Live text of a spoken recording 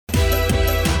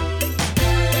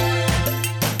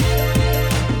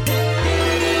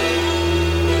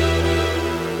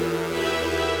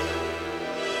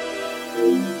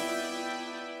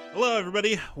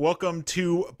everybody. Welcome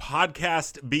to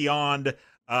Podcast Beyond.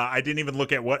 I didn't even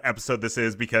look at what episode this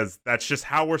is because that's just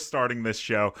how we're starting this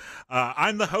show.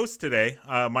 I'm the host today.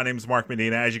 My name is Mark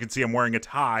Medina. As you can see, I'm wearing a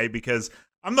tie because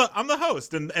I'm the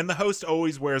host, and the host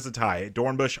always wears a tie.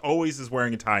 Dornbush always is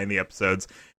wearing a tie in the episodes,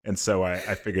 and so I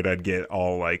figured I'd get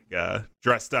all like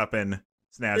dressed up and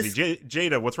snazzy.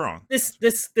 Jada, what's wrong?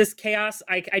 This chaos,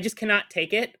 I just cannot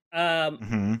take it.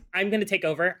 I'm going to take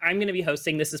over. I'm going to be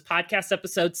hosting. This is podcast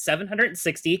episode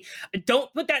 760.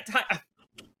 Don't put that tie.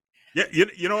 Yeah,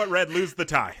 you know what, Red? Lose the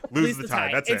tie. Lose the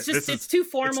tie. That's it's it. Just, it's too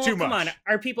formal. It's too Come much. on.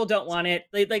 Our people don't want it.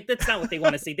 That's not what they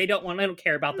want to see. I don't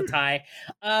care about the tie.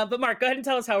 But Mark, go ahead and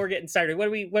tell us how we're getting started. What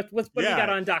do we got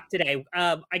on dock today?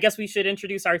 I guess we should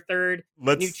introduce our third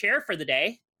new chair for the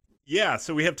day. Yeah,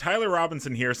 so we have Tyler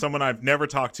Robinson here, someone I've never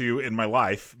talked to in my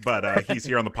life, but he's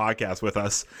here on the podcast with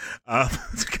us.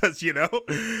 Because, you know,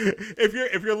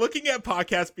 if you're looking at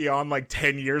Podcast Beyond like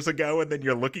 10 years ago and then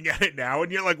you're looking at it now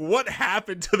and you're like, what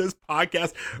happened to this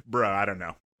podcast? Bro, I don't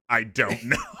know. I don't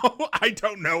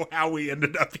know how we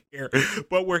ended up here,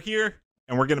 but we're here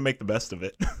and we're going to make the best of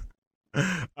it.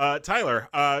 Tyler,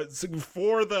 so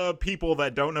for the people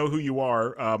that don't know who you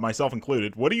are, myself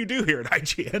included, what do you do here at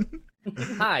IGN?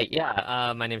 Hi,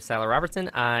 my name is Tyler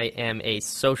Robertson. I am a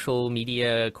social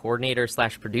media coordinator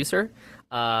 / producer.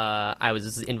 I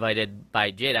was invited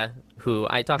by Jada, who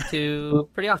I talk to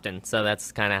pretty often, so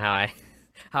that's kind of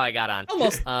how I got on.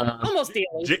 Almost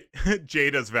daily.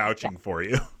 Jada's vouching for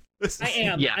you.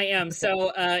 I am.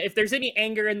 So if there's any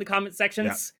anger in the comment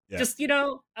sections, just,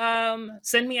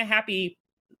 send me a happy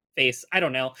face. I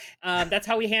don't know. That's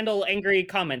how we handle angry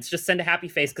comments. Just send a happy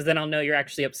face because then I'll know you're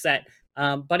actually upset.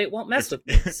 But it won't mess with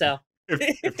me. So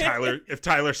if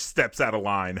Tyler steps out of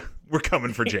line, we're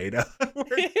coming for Jada.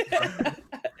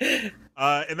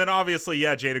 And then obviously,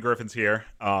 Jada Griffin's here,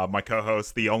 my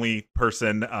co-host, the only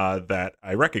person that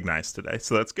I recognize today.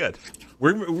 So that's good.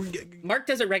 Mark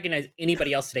doesn't recognize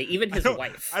anybody else today, even his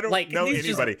wife. I don't know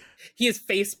anybody. He is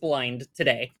face blind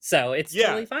today, so it's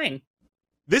totally fine.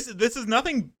 This is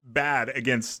nothing bad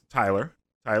against Tyler.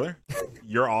 Tyler,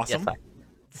 you're awesome. Yes,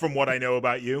 from what I know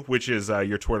about you, which is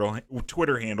your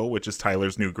Twitter handle, which is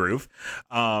Tyler's New Groove.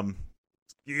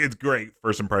 It's great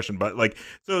first impression, but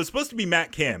so it's supposed to be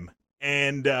Matt Kim,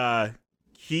 and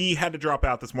he had to drop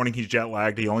out this morning. He's jet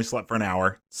lagged. He only slept for an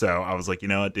hour, so I was like, you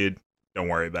know what, dude, don't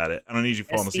worry about it. I don't need you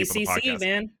falling asleep on the podcast,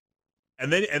 man.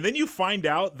 And then you find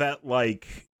out that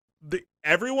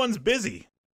everyone's busy.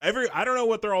 I don't know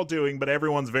what they're all doing, but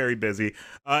everyone's very busy.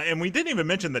 And we didn't even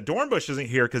mention that Dornbush isn't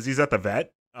here because he's at the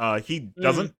vet. He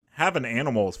doesn't have an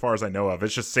animal as far as I know of.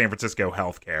 It's just San Francisco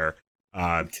healthcare.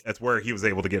 That's where he was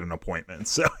able to get an appointment.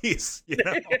 So he's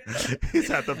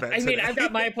at the vet. I mean, I've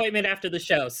got my appointment after the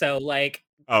show. So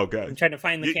oh, good. I'm trying to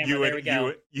find the camera. There we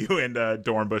go. You and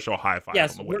Dornbush will high five.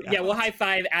 Yes, we'll high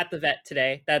five at the vet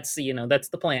today. That's that's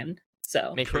the plan.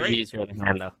 So make sure you use your other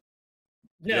hand though.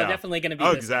 No, definitely going to be.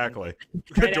 Oh, exactly.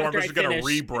 Right Dornbush is going to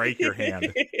re-break your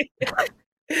hand.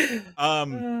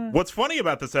 What's funny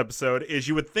about this episode is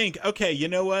you would think, okay, you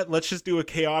know what? Let's just do a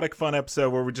chaotic, fun episode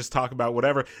where we just talk about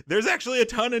whatever. There's actually a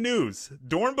ton of news.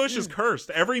 Dornbush is cursed.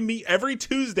 Every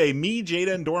Tuesday, me,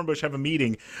 Jada, and Dornbush have a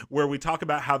meeting where we talk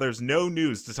about how there's no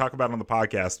news to talk about on the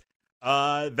podcast.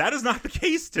 That is not the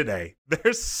case today.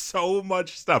 There's so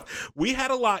much stuff. We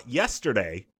had a lot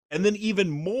yesterday, and then even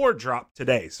more dropped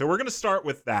today. So we're going to start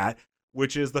with that,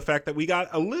 which is the fact that we got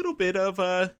a little bit of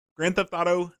Grand Theft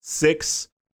Auto 6.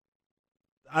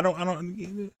 I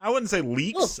wouldn't say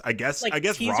leaks. I guess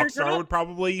Rockstar would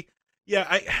probably.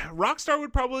 Rockstar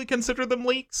would probably consider them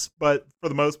leaks, but for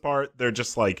the most part, they're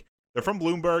just they're from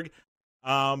Bloomberg.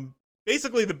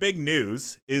 Basically, the big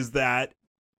news is that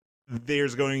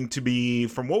there's going to be,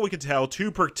 from what we could tell,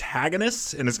 2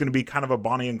 protagonists, and it's going to be kind of a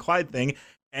Bonnie and Clyde thing.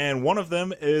 And one of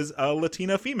them is a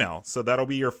Latina female. So that'll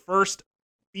be your first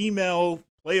female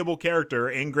playable character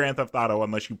in Grand Theft Auto,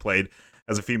 unless you played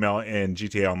as a female in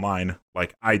GTA Online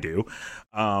like I do.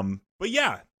 But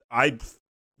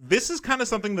this is kind of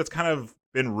something that's kind of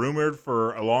been rumored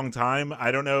for a long time.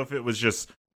 I don't know if it was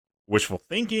just wishful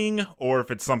thinking or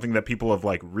if it's something that people have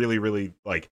really, really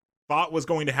thought was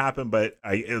going to happen. But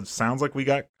it sounds like we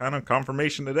got kind of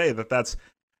confirmation today that that's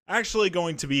actually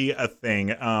going to be a thing.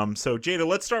 So Jada,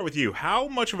 let's start with you. How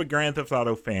much of a Grand Theft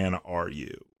Auto fan are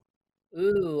you?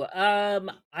 Ooh,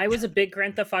 I was a big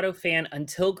Grand Theft Auto fan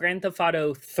until Grand Theft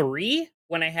Auto 3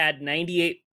 when I had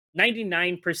 99%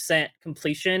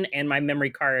 completion and my memory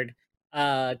card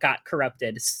got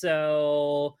corrupted.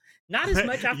 So not as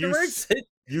much afterwards.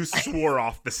 You swore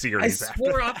off the series. I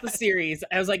swore off the series.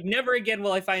 I was like, never again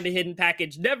will I find a hidden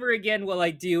package. Never again will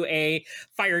I do a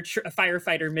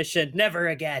firefighter mission. Never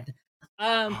again.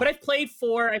 But I've played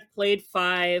 4, I've played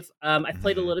 5, I've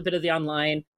played a little bit of the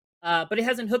online, but it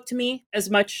hasn't hooked me as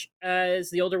much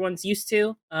as the older ones used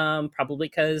to, probably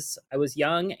because I was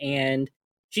young and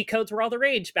cheat codes were all the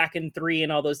rage back in 3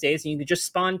 and all those days, and you could just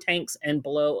spawn tanks and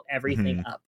blow everything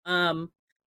up.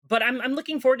 But I'm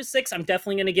looking forward to 6. I'm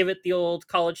definitely going to give it the old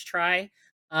college try,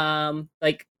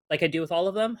 like I do with all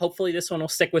of them. Hopefully this one will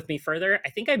stick with me further. I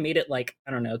think I made it like,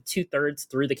 I don't know, 2/3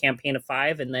 through the campaign of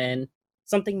 5, and then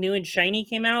something new and shiny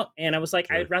came out, and I was like,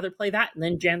 I'd rather play that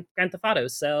than Grand Theft Auto,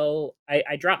 so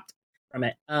I dropped from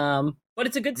it. But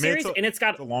it's a good series, and it's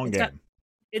got a long game.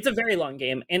 It's a very long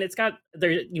game, and it's got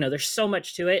there's so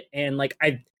much to it, and like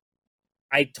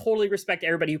I totally respect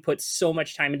everybody who puts so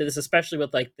much time into this, especially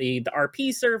with like the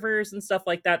RP servers and stuff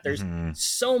like that. There's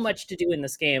so much to do in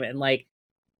this game, and like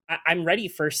I'm ready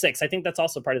for 6. I think that's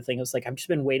also part of the thing. It was like I've just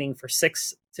been waiting for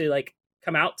 6 to like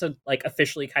come out to like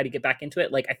officially kind of get back into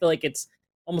it. Like I feel like it's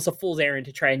almost a fool's errand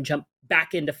to try and jump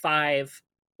back into 5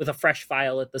 with a fresh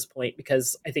file at this point,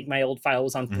 because I think my old file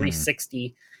was on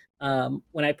 360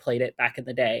 when I played it back in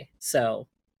the day. So,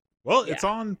 well, it's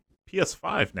on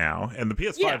PS5 now, and the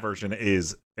PS5 version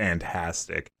is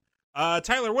fantastic.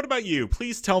 Tyler, what about you?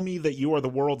 Please tell me that you are the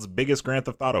world's biggest Grand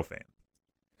Theft Auto fan.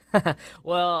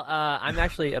 Well, I'm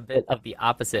actually a bit of the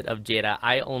opposite of Jada.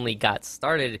 I only got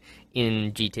started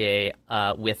in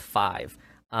GTA with 5.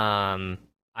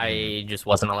 I just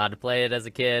wasn't allowed to play it as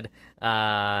a kid,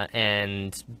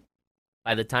 and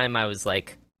by the time I was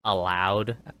like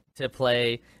allowed to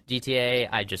play GTA,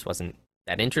 I just wasn't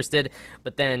that interested.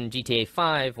 But then GTA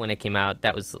 5, when it came out,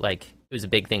 that was like, it was a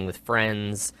big thing with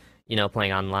friends,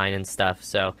 playing online and stuff.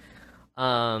 So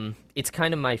it's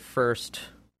kind of my first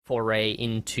foray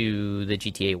into the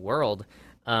GTA world,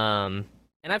 and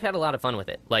I've had a lot of fun with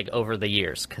it, like over the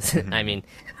years, because I mean,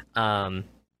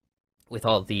 with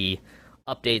all the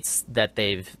updates that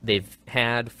they've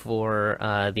had for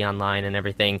the online and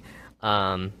everything,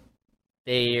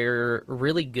 they're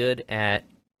really good at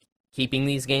keeping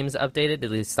these games updated, at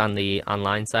least on the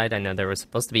online side. I know there was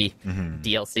supposed to be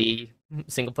DLC,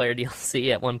 single player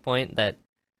DLC at one point that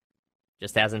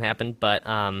just hasn't happened, but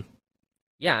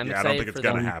yeah, I'm excited. I don't think it's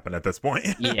gonna happen at this point.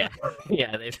 yeah,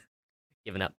 they've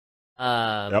given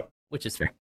up, which is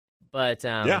fair. But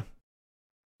I'm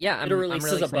really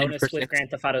excited a bonus with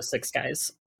Grand Theft Auto 6,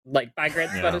 guys. Like, buy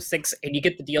Grand Theft Auto 6 and you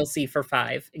get the DLC for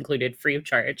 5 included, free of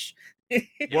charge.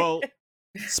 Well,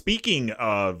 speaking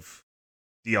of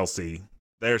DLC,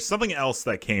 there's something else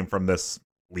that came from this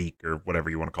leak, or whatever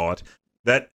you want to call it,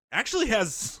 that actually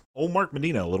has old Mark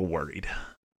Medina a little worried.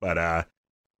 But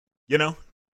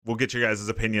we'll get your guys'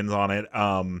 opinions on it.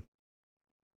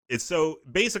 It's so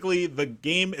basically the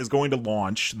game is going to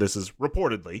launch. This is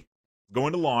reportedly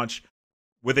going to launch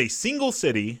with a single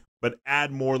city, but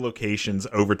add more locations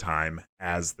over time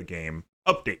as the game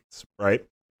updates. Right?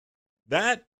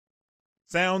 That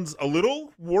sounds a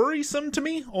little worrisome to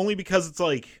me, only because it's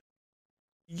like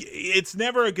it's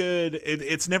never a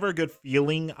good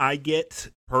feeling I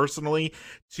get personally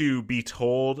to be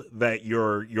told that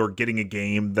you're getting a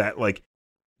game that like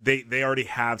they already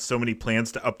have so many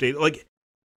plans to update. Like,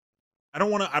 I don't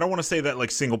want to say that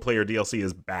like single player DLC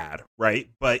is bad, right?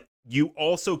 But you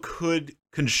also could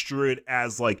construe it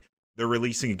as like they're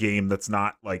releasing a game that's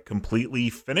not like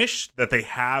completely finished, that they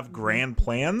have grand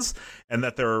plans, and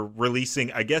that they're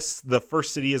releasing, I guess the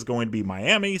first city is going to be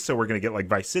Miami, so we're going to get like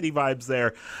Vice City vibes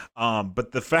there.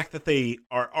 But the fact that they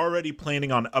are already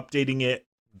planning on updating it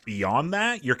beyond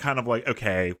that, you're kind of like,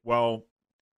 okay, well,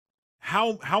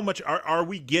 how much are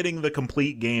we getting the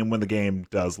complete game when the game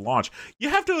does launch? You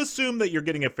have to assume that you're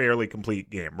getting a fairly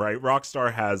complete game, right?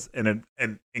 Rockstar has an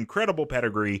incredible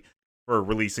pedigree for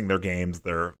releasing their games.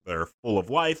 They're full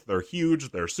of life, they're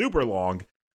huge, they're super long.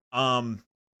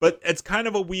 But it's kind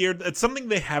of it's something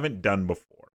they haven't done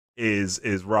before, is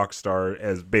Rockstar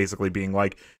as basically being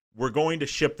like, we're going to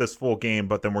ship this full game,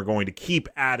 but then we're going to keep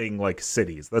adding like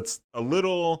cities. That's a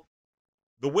little,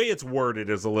 the way it's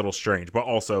worded is a little strange, but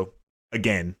also,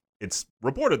 again, it's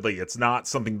reportedly, it's not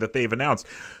something that they've announced.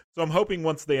 So I'm hoping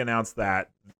once they announce that,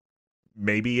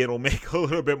 maybe it'll make a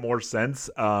little bit more sense.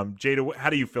 Jada, how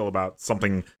do you feel about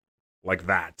something like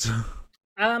that?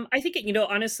 I think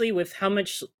honestly, with how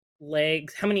much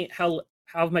legs, how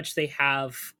much they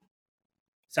have,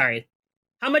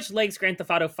 how much legs Grand Theft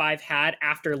Auto 5 had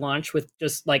after launch with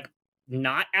just like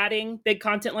not adding big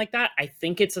content like that, I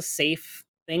think it's a safe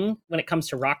thing when it comes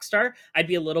to Rockstar. I'd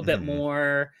be a little bit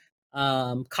more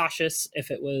cautious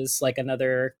if it was like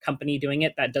another company doing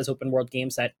it that does open world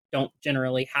games that don't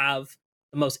generally have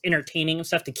the most entertaining of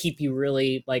stuff to keep you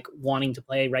really like wanting to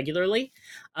play regularly.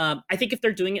 I think if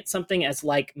they're doing it something as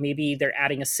like maybe they're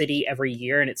adding a city every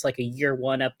year and it's like a year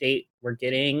 1 update, we're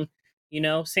getting,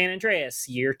 San Andreas.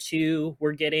 Year 2,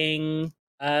 we're getting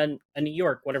a New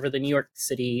York, whatever the New York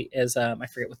city is. I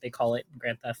forget what they call it in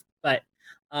Grand Theft, but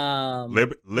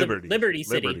Liberty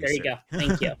City. There you go.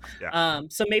 Thank you. Yeah.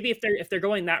 So maybe if they're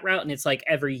going that route and it's like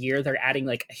every year they're adding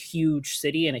like a huge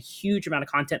city and a huge amount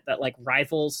of content that like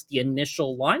rivals the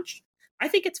initial launch, I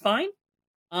think it's fine.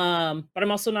 But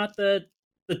I'm also not the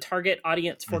target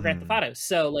audience for Grand Theft Auto.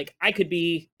 So like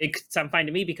it could sound fine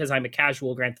to me because I'm a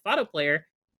casual Grand Theft Auto player.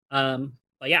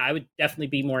 But yeah, I would definitely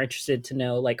be more interested to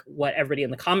know like what everybody in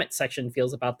the comment section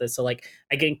feels about this. So like,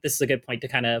 I think this is a good point to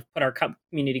kind of put our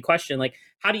community question. Like,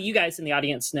 how do you guys in the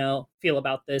audience feel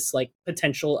about this like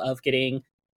potential of getting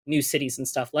new cities and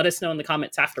stuff? Let us know in the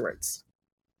comments afterwards.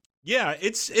 Yeah,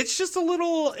 it's just a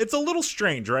little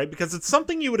strange, right? Because it's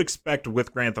something you would expect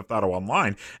with Grand Theft Auto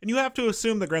Online, and you have to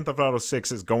assume that Grand Theft Auto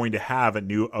 6 is going to have a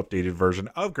new updated version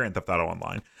of Grand Theft Auto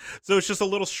Online. So it's just a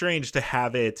little strange to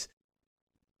have it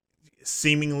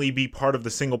seemingly be part of the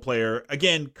single player.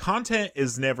 Again, content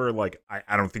is never like,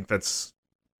 I don't think there's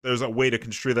a way to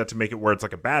construe that to make it where it's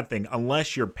like a bad thing,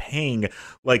 unless you're paying,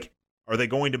 like, are they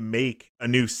going to make a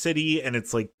new city and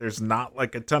it's like there's not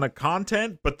like a ton of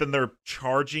content, but then they're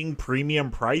charging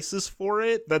premium prices for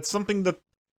it? That's something that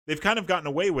they've kind of gotten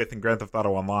away with in Grand Theft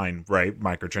Auto Online, right?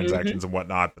 Microtransactions and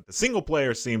whatnot, but the single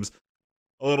player seems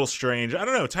a little strange. I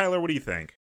don't know. Tyler, what do you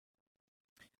think?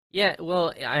 Yeah,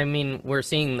 well, I mean, we're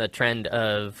seeing the trend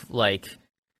of, like,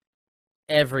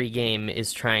 every game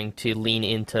is trying to lean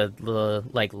into the,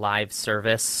 like, live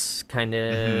service kind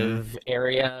of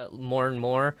area more and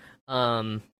more.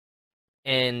 And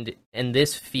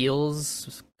this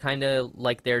feels kind of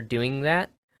like they're doing that.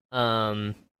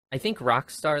 I think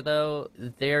Rockstar, though,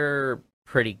 they're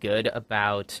pretty good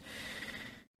about,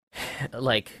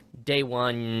 like, day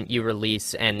one you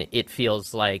release and it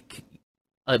feels like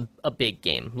a big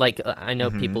game. Like, I know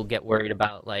people get worried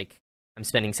about, like, I'm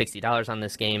spending $60 on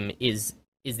this game. Is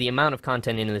the amount of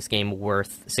content in this game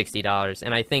worth $60?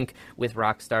 And I think with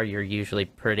Rockstar, you're usually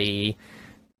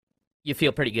you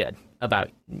feel pretty good about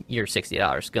your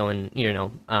 $60 going,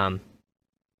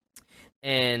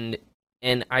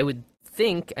 and I would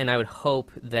think, and I would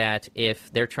hope that if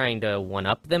they're trying to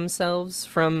one-up themselves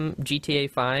from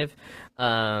GTA 5,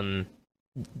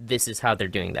 this is how they're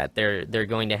doing that. They're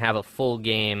going to have a full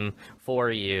game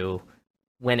for you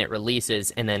when it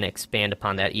releases and then expand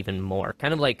upon that even more.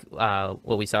 Kind of like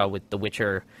what we saw with The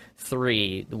Witcher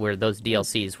 3, where those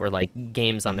DLCs were like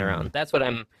games on their own. That's what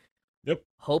I'm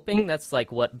hoping. That's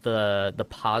like what the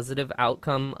positive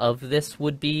outcome of this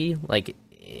would be, like,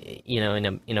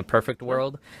 in a perfect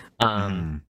world.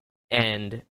 And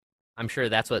I'm sure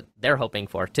that's what they're hoping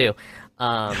for too.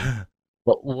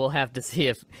 But we'll have to see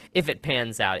if it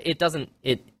pans out. It doesn't.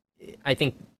 I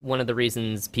think one of the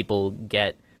reasons people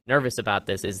get nervous about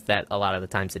this is that a lot of the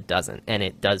times it doesn't, and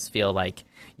it does feel like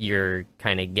you're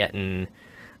kind of getting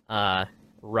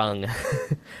wrung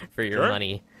for your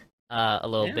money a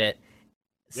little bit.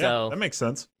 So that makes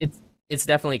sense. It's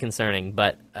definitely concerning,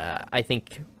 but I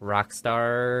think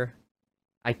Rockstar,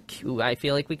 I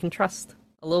feel like we can trust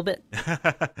a little bit.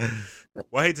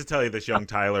 Well, I hate to tell you this, young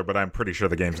Tyler, but I'm pretty sure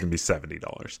the game's gonna be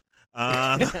 $70.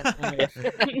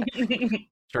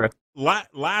 True.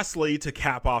 Lastly, to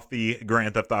cap off the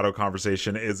Grand Theft Auto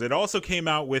conversation, is it also came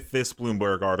out with this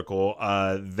Bloomberg article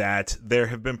that there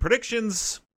have been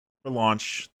predictions for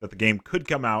launch that the game could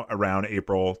come out around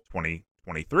April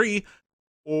 2023,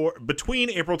 or between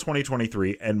April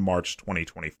 2023 and March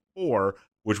 2024,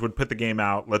 which would put the game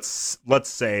out, let's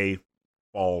say,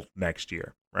 fall next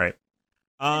year, right?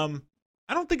 I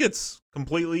don't think it's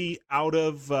completely out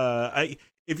of.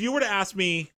 If you were to ask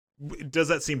me, does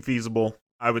that seem feasible?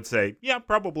 I would say, yeah,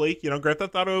 probably. Grand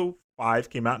Theft Auto 5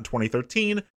 came out in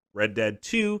 2013. Red Dead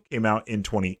 2 came out in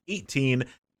 2018,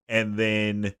 and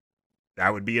then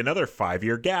that would be another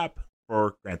 5-year gap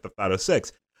for Grand Theft Auto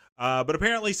 6. But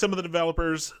apparently, some of the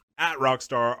developers at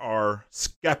Rockstar are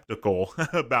skeptical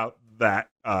about that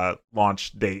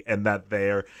launch date, and that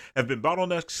there have been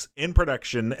bottlenecks in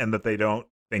production, and that they don't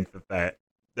think that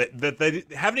they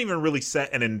haven't even really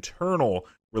set an internal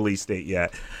release date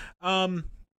yet.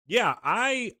 Yeah,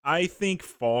 I think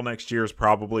fall next year is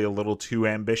probably a little too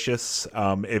ambitious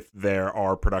if there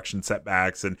are production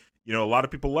setbacks. And, a lot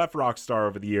of people left Rockstar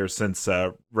over the years since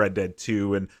Red Dead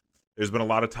 2, and there's been a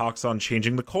lot of talks on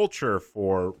changing the culture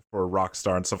for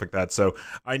Rockstar and stuff like that. So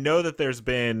I know that there's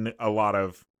been a lot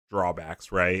of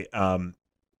drawbacks, right? And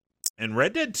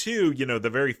Red Dead 2, the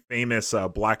very famous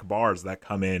black bars that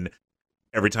come in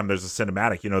every time there's a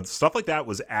cinematic, stuff like that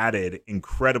was added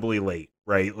incredibly late,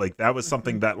 right? Like that was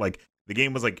something that like the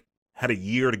game was like had a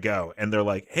year to go, and they're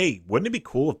like, hey, wouldn't it be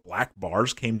cool if black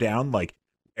bars came down like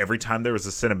every time there was a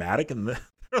cinematic? And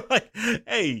they're like,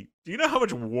 hey, do you know how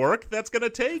much work that's gonna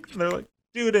take? And they're like,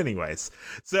 do it anyways.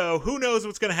 So who knows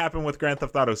what's going to happen with Grand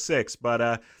Theft Auto 6.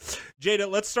 But Jada,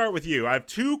 let's start with you. I have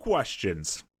 2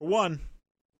 questions. One,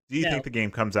 do you think the game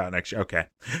comes out next year? Okay.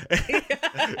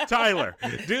 Tyler,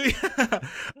 do you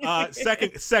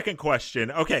second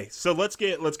question. Okay, so let's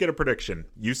get a prediction.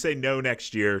 You say no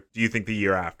next year. Do you think the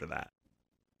year after that?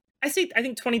 I think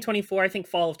 2024. I think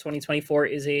fall of 2024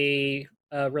 is a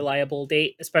reliable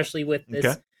date, especially with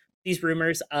these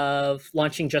rumors of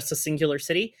launching just a singular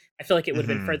city. I feel like it would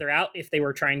have been further out if they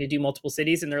were trying to do multiple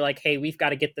cities, and they're like, hey, we've got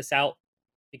to get this out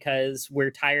because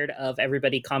we're tired of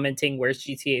everybody commenting, where's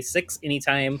GTA 6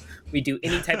 anytime we do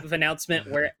any type of announcement,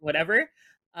 where whatever.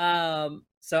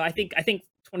 So I think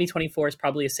 2024 is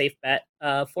probably a safe bet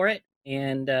for it.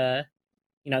 And,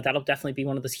 that'll definitely be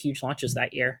one of those huge launches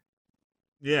that year.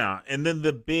 Yeah. And then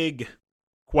the big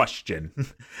question,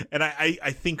 and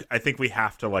I think we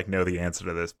have to like know the answer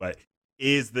to this, but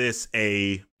is this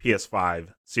a PS5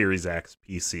 Series X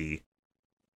PC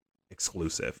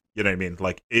exclusive? You know what I mean?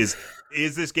 Like, is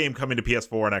this game coming to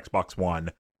PS4 and Xbox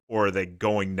One, or are they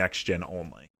going next gen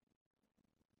only?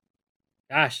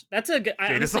 Gosh, that's a good.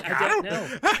 I don't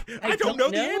know. I don't know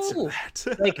the answer to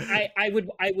that. Like, I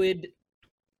would.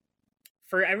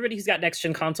 For everybody who's got next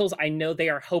gen consoles, I know they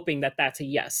are hoping that that's a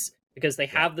yes, because they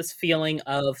have this feeling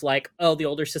of like, oh, the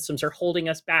older systems are holding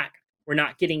us back. We're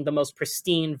not getting the most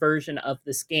pristine version of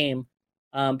this game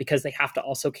because they have to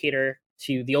also cater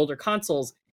to the older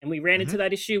consoles. And we ran into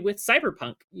that issue with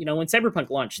Cyberpunk. When Cyberpunk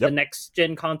launched, the next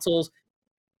gen consoles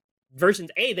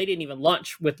versions, they didn't even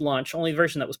launch with launch. Only the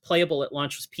version that was playable at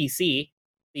launch was PC.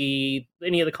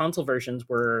 Any of the console versions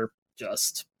were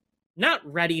just not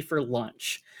ready for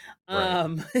launch.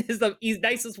 Right. Is the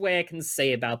nicest way I can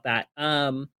say about that.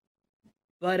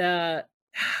 But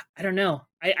I don't know.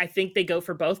 I think they go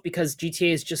for both because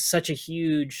GTA is just such a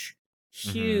huge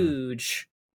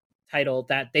title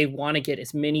that they want to get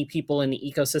as many people in the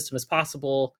ecosystem as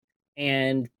possible,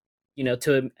 and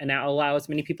to allow as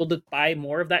many people to buy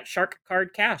more of that Shark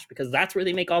Card Cash, because that's where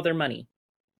they make all their money.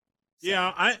 So.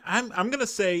 Yeah, I'm gonna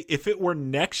say if it were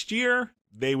next year,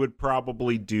 they would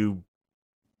probably do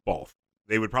both.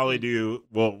 They would probably do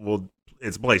well.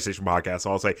 It's a PlayStation podcast,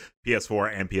 so I'll say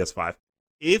PS4 and PS5.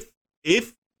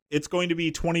 If it's going to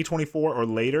be 2024 or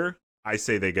later, I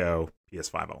say they go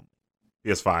PS5 only.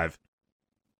 PS5,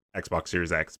 Xbox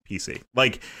Series X, PC.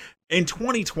 Like, in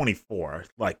 2024,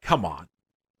 like, come on.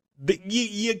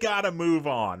 You gotta move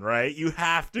on, right? You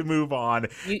have to move on.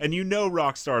 And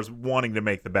Rockstar's wanting to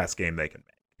make the best game they can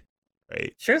make,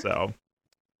 right? Sure. So,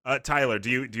 Tyler,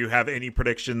 do you have any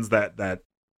predictions that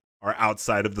are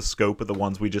outside of the scope of the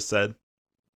ones we just said?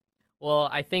 Well,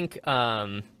 I think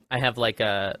I have like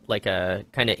a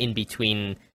kind of in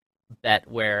between bet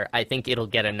where I think it'll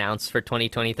get announced for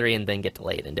 2023 and then get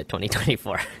delayed into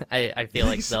 2024. I feel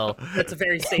like they'll. That's a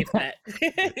very safe bet.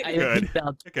 I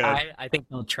think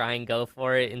they'll try and go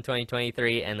for it in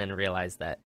 2023 and then realize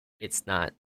that it's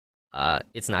not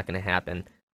going to happen.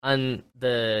 On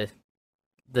the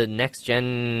next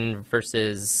gen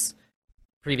versus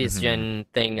previous gen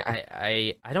thing,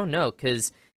 I don't know,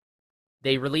 because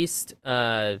they released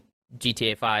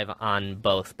GTA 5 on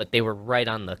both, but they were right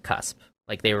on the cusp.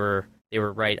 Like they were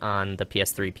right on the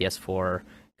PS3, PS4,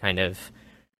 kind of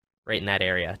right in that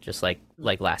area, just like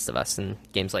Last of Us and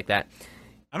games like that.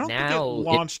 I don't think it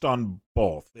launched on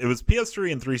both. It was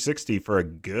PS3 and 360 for a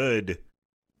good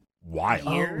while.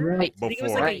 Right.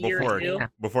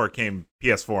 Before it came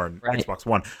PS4 and Xbox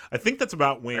One. I think that's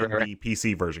about when the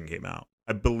PC version came out.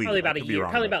 I believe probably about a year,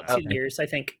 probably about 2 years, I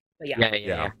think. But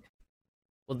yeah.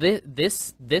 Well,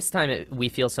 this time we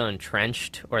feel so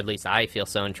entrenched, or at least I feel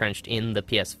so entrenched in the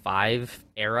PS5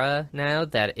 era now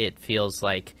that it feels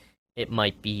like it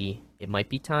might be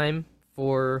time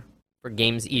for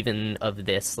games even of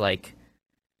this, like,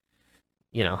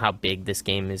 how big this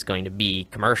game is going to be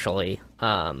commercially.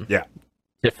 To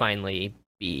finally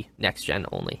be next gen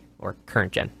only or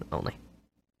current gen only.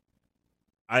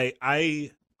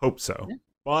 I hope so,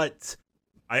 but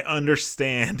I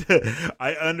understand.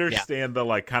 The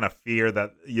like kind of fear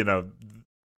that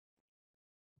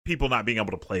people not being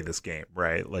able to play this game,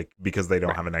 right? Like because they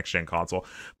don't have a next gen console.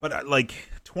 But like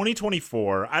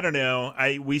 2024, I don't know.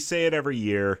 We say it every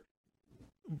year.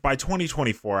 By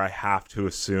 2024, I have to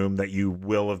assume that you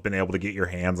will have been able to get your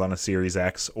hands on a Series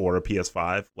X or a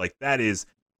PS5. Like that is.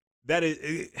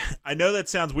 I know that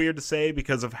sounds weird to say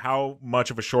because of how much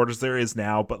of a shortage there is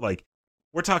now, but like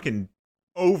we're talking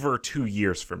over 2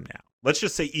 years from now. Let's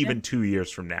just say even 2 years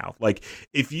from now. Like,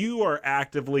 if you are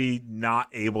actively not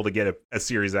able to get a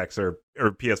Series X or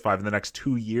PS5 in the next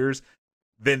 2 years,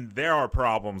 then there are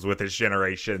problems with this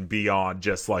generation beyond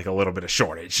just like a little bit of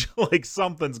shortage. Like,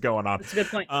 something's going on. That's a good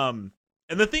point.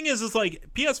 And the thing is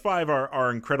like PS5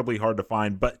 are incredibly hard to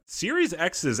find, but Series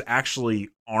X's actually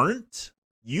aren't.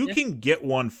 You can get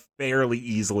one fairly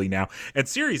easily now. And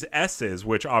Series S's,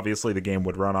 which obviously the game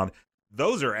would run on,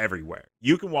 those are everywhere.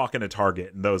 You can walk into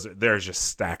Target and there's just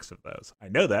stacks of those. I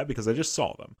know that because I just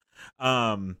saw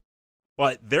them.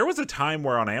 But there was a time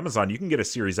where on Amazon you can get a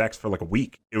Series X for like a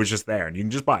week. It was just there and you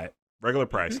can just buy it. Regular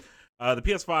price. The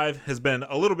PS5 has been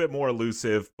a little bit more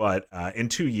elusive, but in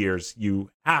 2 years you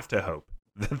have to hope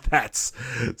that that's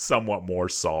somewhat more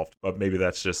solved. But maybe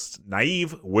that's just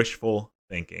naive, wishful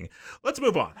thinking. Let's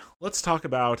move on. Let's talk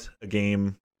about a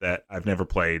game that I've never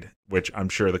played, which I'm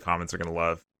sure the comments are going to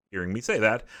love hearing me say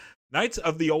that. Knights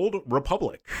of the Old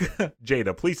Republic.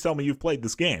 Jada, please tell me you've played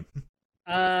this game.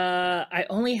 I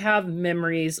only have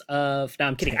memories of... No,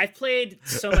 I'm kidding. I've played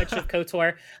so much of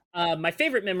KOTOR. My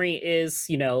favorite memory is,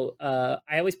 I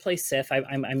always play Sif.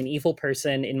 I'm an evil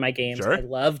person in my games. Sure. I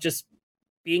love just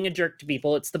being a jerk to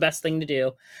people. It's the best thing to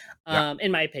do,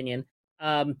 in my opinion.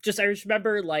 I just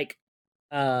remember,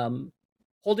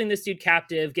 holding this dude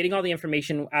captive, getting all the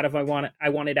information out of I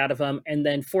wanted out of him, and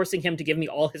then forcing him to give me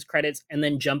all his credits and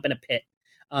then jump in a pit.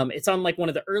 It's on one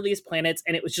of the earliest planets,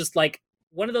 and it was just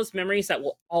one of those memories that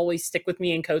will always stick with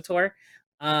me in KOTOR.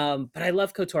 But I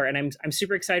love KOTOR, and I'm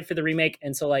super excited for the remake.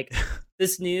 And so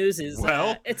this news is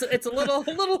it's a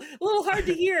little hard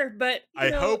to hear, but I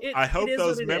hope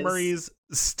those memories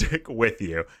stick with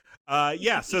you.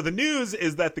 So the news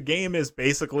is that the game is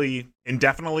basically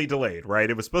indefinitely delayed, right?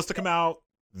 It was supposed to come out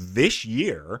this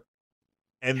year,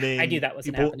 and then I knew that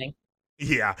wasn't happening.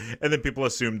 Yeah, and then people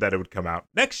assumed that it would come out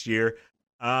next year.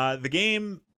 The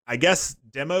game, I guess,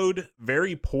 demoed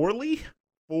very poorly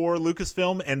for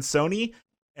Lucasfilm and Sony,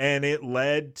 and it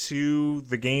led to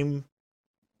the game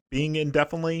being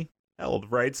indefinitely held,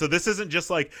 right? So this isn't just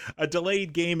like a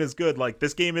delayed game is good. Like,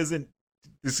 this game isn't.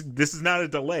 This is not a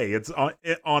delay. It's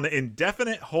on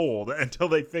indefinite hold until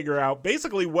they figure out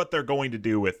basically what they're going to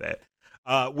do with it,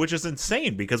 which is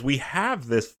insane because we have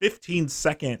this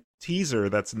 15-second teaser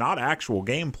that's not actual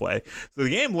gameplay. So the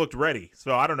game looked ready.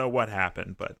 So I don't know what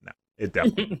happened, but no, it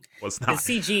definitely was not.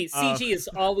 The CG is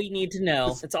all we need to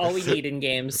know. It's all we need in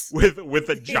games. With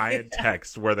a giant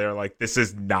text where they're like, "This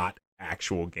is not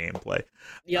actual gameplay."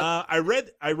 Yep. I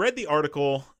read the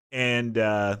article and.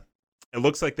 It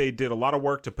looks like they did a lot of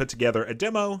work to put together a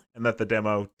demo, and that the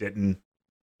demo didn't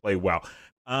play well.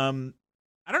 I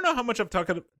don't know how much I've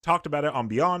talked about it on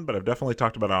Beyond, but I've definitely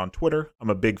talked about it on Twitter. I'm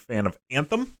a big fan of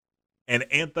Anthem, and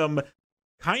Anthem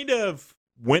kind of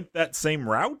went that same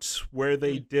route where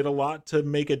they did a lot to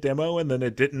make a demo, and then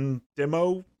it didn't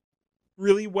demo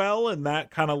really well, and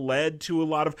that kind of led to a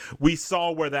lot of... We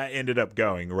saw where that ended up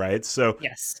going, right? So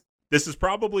yes. This is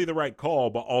probably the right call,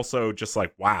 but also just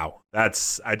like, wow,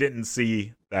 I didn't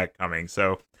see that coming.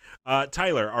 So,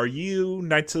 Tyler, are you a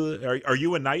Knight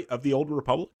of the Old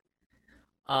Republic?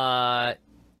 No.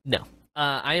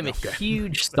 I am a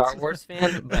huge Star Wars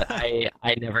fan, but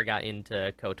I never got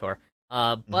into KOTOR.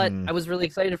 But I was really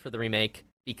excited for the remake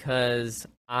because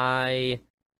whenever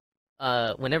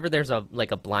there's a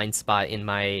blind spot in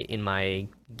my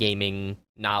gaming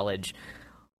knowledge,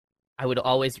 I would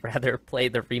always rather play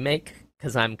the remake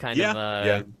because I'm kind of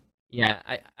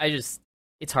I just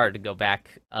it's hard to go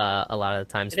back a lot of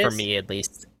the times for me at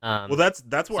least. Well,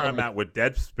 that's where I'm at with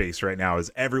Dead Space right now. Is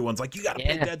everyone's like, you gotta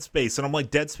play Dead Space, and I'm like,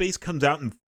 Dead Space comes out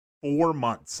in 4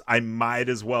 months. I might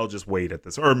as well just wait at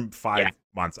this, or 5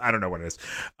 months. I don't know what it is,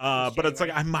 but it's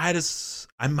like I might as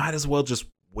well just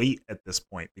wait at this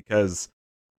point because.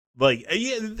 I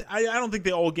don't think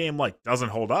the old game doesn't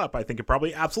hold up. I think it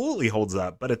probably absolutely holds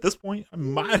up. But at this point, I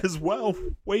might as well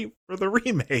wait for the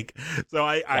remake. So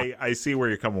I see where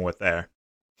you're coming with there.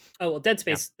 Oh well, Dead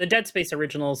Space, the Dead Space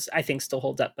originals, I think still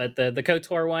holds up. But the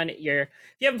KOTOR one, if you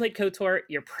haven't played KOTOR,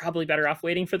 you're probably better off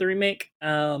waiting for the remake.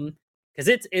 Because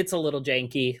it's a little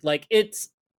janky.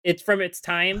 It's from its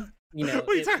time. What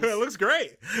are you talking about? It looks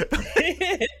great.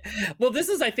 Well,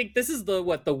 I think this is the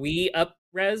Wii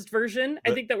up-resed version.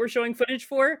 I think that we're showing footage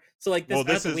for. So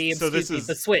this is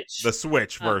the Switch. The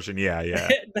Switch version, yeah.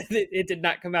 It did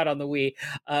not come out on the Wii.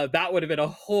 That would have been a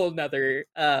whole nother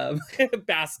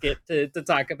basket to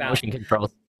talk about. Motion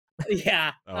controls.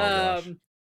 Yeah. I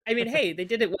mean, hey, they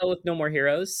did it well with No More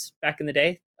Heroes back in the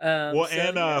day.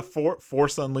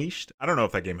 Force Unleashed. I don't know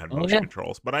if that game had motion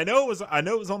controls, but I know it was on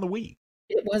the Wii.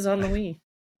 It was on the Wii.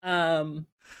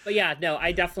 But yeah, no,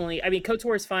 I mean,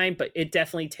 KOTOR is fine, but it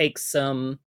definitely takes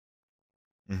some.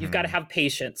 You've got to have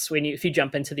patience if you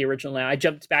jump into the original. Now, I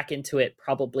jumped back into it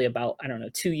probably about, I don't know,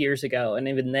 2 years ago, and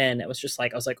even then, it was just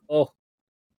like I was like, oh,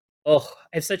 I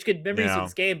have such good memories of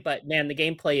this game, but man, the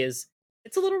gameplay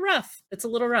it's a little rough. It's a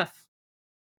little rough.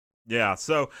 Yeah,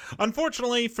 so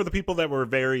unfortunately for the people that were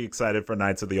very excited for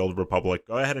Knights of the Old Republic,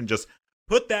 go ahead and just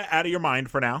put that out of your mind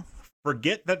for now.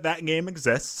 Forget that game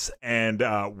exists, and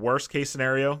worst case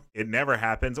scenario, it never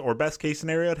happens, or best case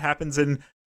scenario, it happens in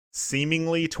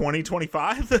seemingly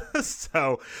 2025.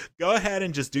 So go ahead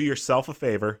and just do yourself a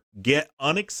favor, get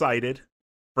unexcited,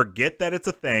 forget that it's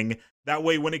a thing. That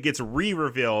way, when it gets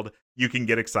re-revealed, you can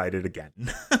get excited again.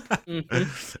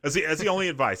 As the only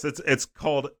advice. It's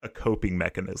called a coping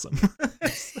mechanism.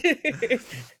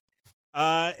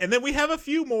 And then we have a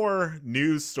few more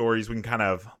news stories we can kind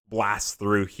of blast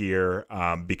through here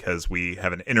because we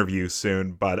have an interview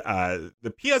soon. But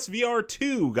the PSVR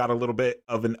 2 got a little bit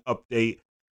of an update.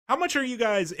 How much are you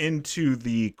guys into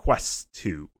the Quest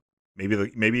 2?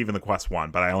 Maybe even the Quest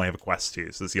 1, but I only have a Quest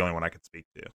 2, so it's the only one I can speak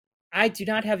to. I do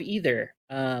not have either.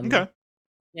 Okay.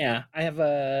 Yeah, I have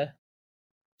a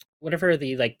whatever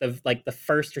the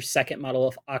first or second model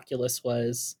of Oculus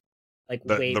was, like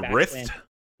way the back Rift? when.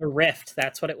 The Rift,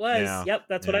 that's what it was. Yeah. Yep,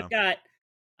 that's what I've got.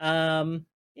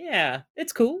 Yeah,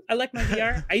 it's cool. I like my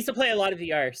VR. I used to play a lot of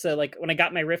VR, so like when I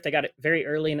got my Rift, I got it very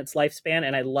early in its lifespan,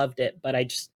 and I loved it. But I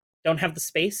just don't have the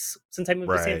space since I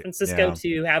moved to San Francisco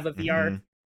to have a VR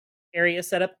area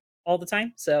set up all the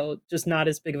time. So just not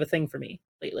as big of a thing for me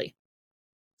lately.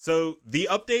 So the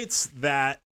updates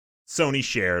that Sony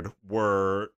shared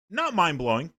were not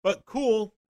mind-blowing, but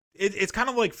cool. It's kind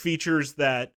of like features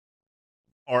that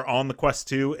are on the Quest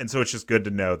 2, and so it's just good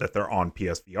to know that they're on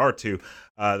PSVR 2.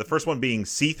 The first one being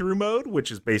see-through mode,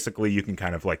 which is basically you can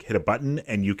kind of like hit a button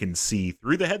and you can see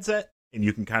through the headset, and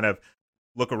you can kind of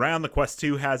look around. The Quest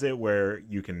 2 has it where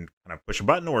you can kind of push a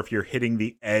button, or if you're hitting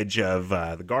the edge of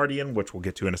the Guardian, which we'll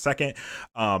get to in a second,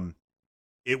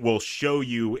 it will show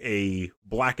you a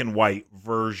black and white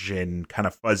version, kind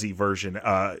of fuzzy version,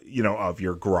 of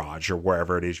your garage or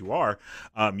wherever it is you are,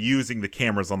 using the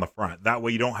cameras on the front. That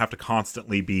way you don't have to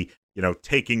constantly be,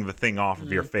 taking the thing off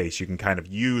of your face. You can kind of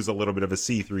use a little bit of a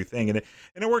see-through thing, and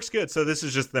it works good. So this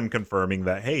is just them confirming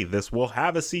that, hey, this will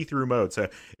have a see-through mode. So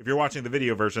if you're watching the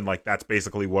video version, like that's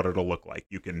basically what it'll look like.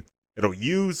 It'll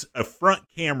use a front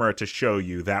camera to show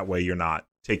you. That way you're not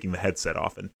taking the headset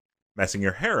off and messing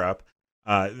your hair up.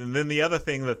 And then the other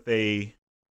thing that they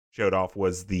showed off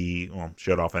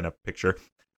in a picture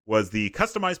was the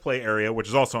customized play area, which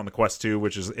is also on the Quest 2,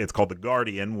 it's called the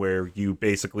Guardian, where you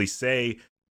basically say,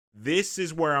 this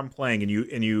is where I'm playing,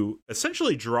 and you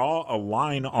essentially draw a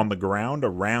line on the ground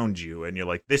around you, and you're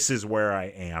like, this is where I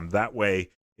am. That way,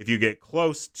 if you get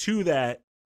close to that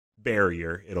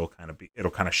barrier, it'll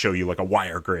kind of show you like a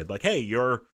wire grid, like, hey,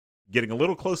 you're getting a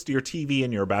little close to your TV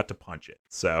and you're about to punch it.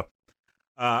 So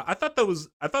I thought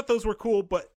those were cool,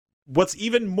 but what's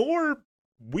even more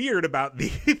weird about the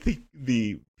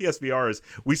PSVR is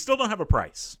we still don't have a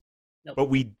price. Nope. But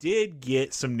we did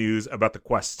get some news about the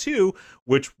Quest 2,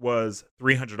 which was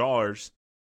 $300.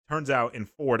 Turns out in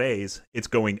 4 days, it's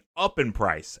going up in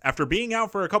price. After being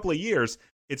out for a couple of years,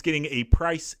 it's getting a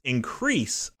price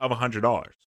increase of $100.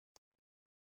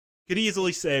 Could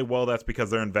easily say, well, that's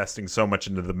because they're investing so much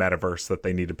into the metaverse that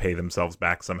they need to pay themselves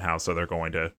back somehow, so they're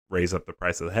going to raise up the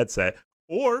price of the headset.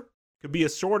 Or could be a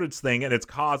shortage thing, and it's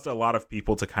caused a lot of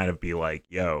people to kind of be like,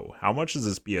 yo, how much is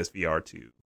this PSVR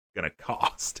 2 going to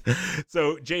cost?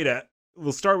 So, Jada,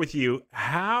 we'll start with you.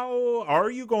 How are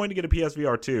you going to get a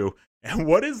PSVR 2, and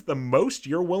what is the most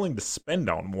you're willing to spend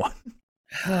on one?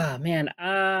 Oh, man,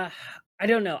 I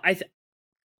don't know.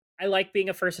 I like being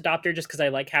a first adopter just because I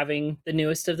like having the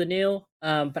newest of the new.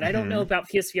 But I don't know about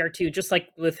PSVR 2. Just like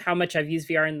with how much I've used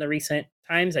VR in the recent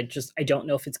times, I don't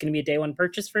know if it's going to be a day one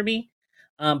purchase for me.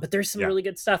 But there's some really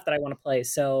good stuff that I want to play.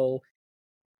 So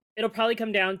it'll probably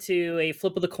come down to a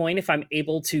flip of the coin if I'm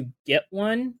able to get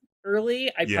one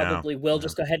early. I probably will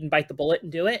just go ahead and bite the bullet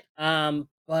and do it.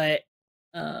 But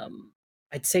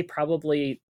I'd say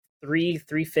probably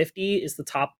 $350 is the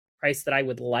top price that I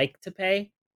would like to pay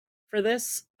for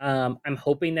this. I'm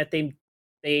hoping that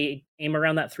they aim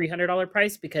around that $300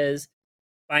 price, because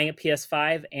buying a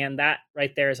PS5 and that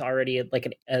right there is already like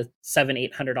a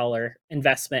 $700-800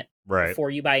 investment before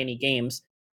you buy any games.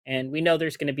 And we know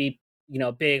there's going to be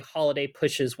big holiday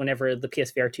pushes whenever the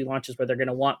PSVR 2 launches, where they're going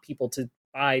to want people to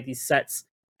buy these sets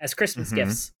as Christmas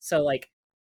gifts. So like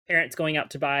parents going out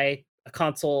to buy a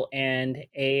console and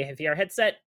a VR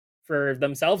headset for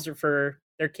themselves or for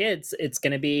their kids, it's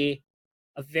going to be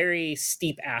a very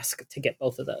steep ask to get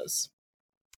both of those.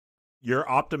 you're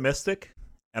optimistic,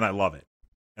 and I love it.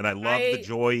 And I love the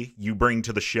joy you bring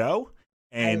to the show.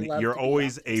 And you're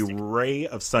always a ray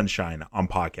of sunshine on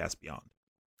Podcast Beyond.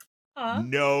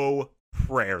 No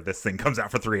prayer this thing comes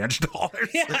out for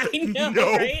 $300. Yeah, I know,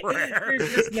 no right? prayer.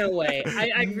 There's just no way.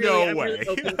 I'm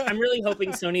really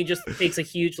hoping Sony just takes a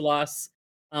huge loss.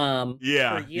 Per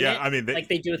unit, I mean, like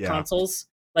they do with consoles.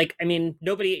 Like, I mean,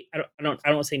 nobody. I don't want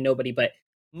to say nobody, but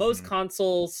most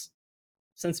consoles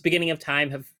since the beginning of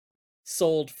time have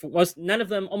sold. Almost none of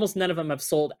them have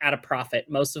sold at a profit.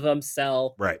 Most of them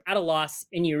sell at a loss,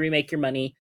 and you remake your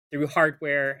money through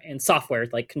hardware and software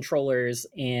like controllers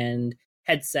and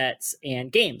headsets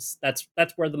and games. That's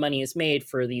where the money is made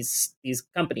for these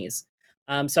companies.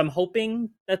 So I'm hoping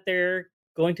that they're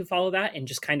going to follow that and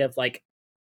just kind of like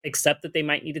accept that they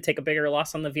might need to take a bigger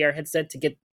loss on the VR headset to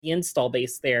get the install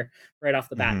base there right off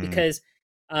the bat, because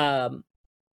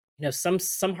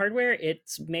some hardware,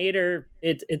 it's make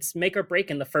or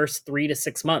break in the first 3 to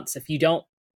 6 months. If you don't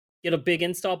get a big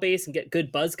install base and get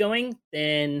good buzz going,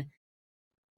 then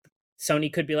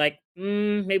Sony could be like,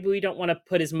 maybe we don't want to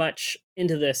put as much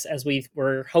into this as we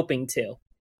were hoping to.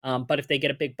 But if they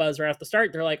get a big buzz right off the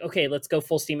start, they're like, okay, let's go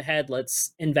full steam ahead.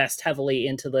 Let's invest heavily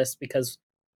into this because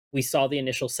we saw the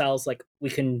initial sales. Like, we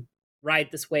can ride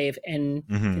this wave and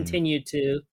continue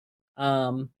to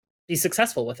be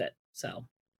successful with it. So,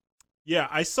 yeah,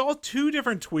 I saw 2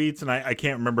 different tweets, and I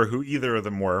can't remember who either of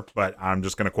them were, but I'm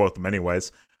just going to quote them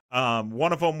anyways.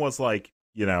 One of them was like,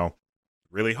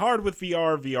 really hard with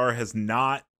VR. VR has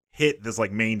not hit this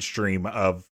like mainstream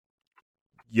of,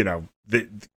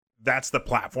 that's the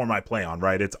platform I play on,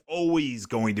 right? It's always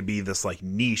going to be this like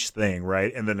niche thing,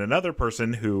 right? And then another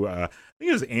person who, I think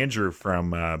it was Andrew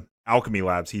from Alchemy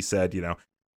Labs, he said,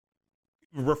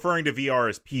 referring to VR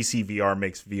as PC VR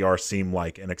makes VR seem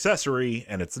like an accessory,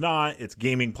 and it's not. It's a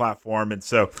gaming platform. And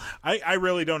so I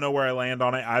really don't know where I land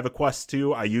on it. I have a Quest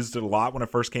 2. I used it a lot when it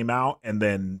first came out, and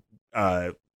then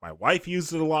my wife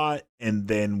used it a lot, and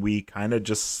then we kind of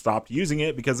just stopped using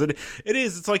it because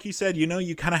it's like you said,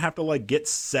 you kind of have to like get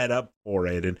set up for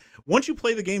it. And once you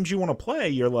play the games you want to play,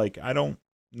 you're like, I don't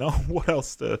know what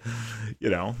else to,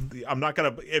 I'm not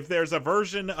going to, if there's a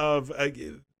version of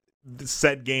the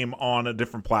said game on a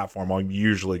different platform, I'm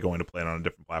usually going to play it on a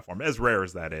different platform, as rare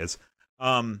as that is.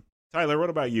 Tyler,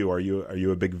 what about you? Are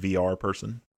you a big VR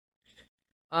person?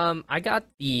 I got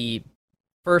the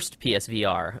first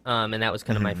PSVR, and that was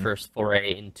kind of my first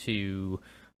foray into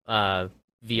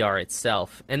VR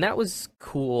itself, and that was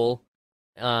cool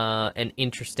and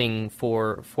interesting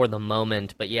for the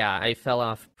moment. But yeah, I fell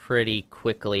off pretty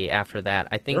quickly after that.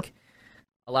 I think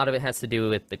a lot of it has to do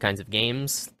with the kinds of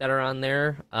games that are on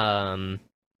there.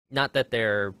 Not that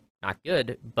they're not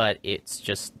good, but it's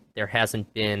just there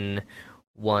hasn't been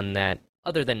one that,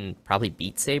 other than probably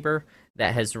Beat Saber,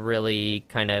 that has really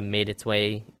kind of made its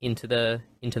way into the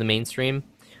mainstream.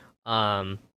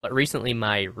 But recently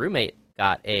my roommate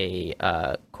got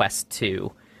a Quest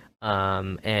 2,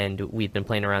 and we've been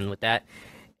playing around with that,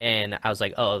 and I was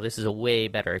like, oh, this is a way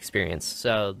better experience.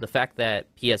 So the fact that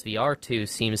PSVR 2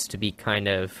 seems to be kind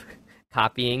of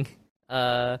copying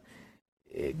the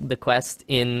Quest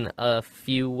in a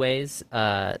few ways,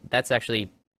 that's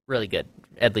actually really good,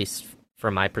 at least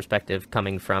from my perspective,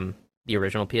 coming from the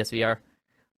original PSVR,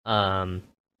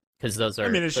 because those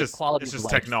are, it's just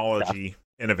technology stuff.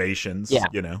 Innovations. Yeah.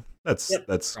 That's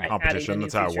right. Competition.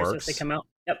 That's how it works. They come out.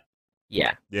 Yep.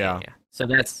 Yeah. So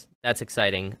that's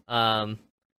exciting.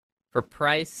 For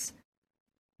price,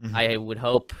 I would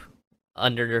hope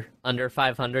under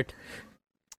 500.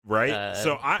 Right.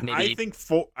 So I think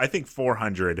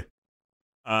 400.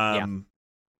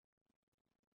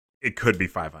 It could be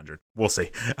 500. We'll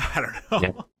see. I don't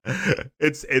know. Yeah.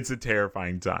 It's a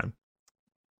terrifying time.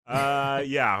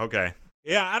 Okay.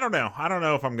 Yeah, I don't know. I don't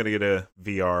know if I'm gonna get a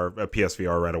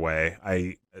PSVR right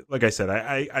away. Like I said,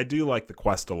 I do like the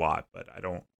Quest a lot, but I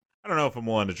don't know if I'm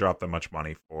willing to drop that much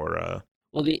money for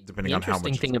depending on how much. The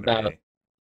interesting thing about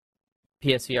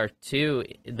PSVR 2,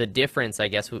 the difference, I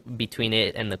guess, between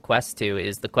it and the Quest 2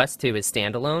 is the Quest 2 is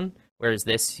standalone, whereas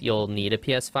this you'll need a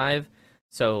PS5.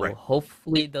 So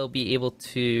hopefully they'll be able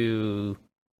to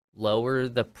lower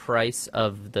the price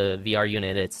of the VR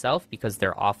unit itself, because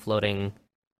they're offloading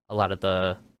a lot of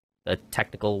the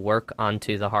technical work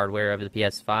onto the hardware of the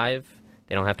PS5.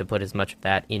 They don't have to put as much of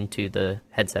that into the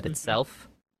headset itself.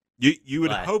 You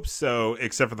would hope so,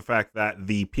 except for the fact that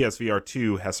the PSVR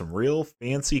 2 has some real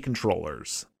fancy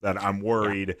controllers that I'm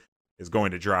worried is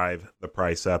going to drive the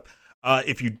price up.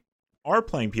 If you are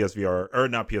playing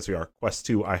Quest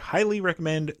 2, I highly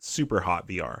recommend Super Hot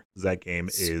VR. That game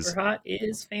is Super Hot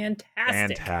is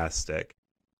fantastic.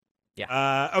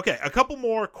 Yeah. Okay, a couple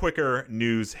more quicker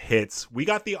news hits. We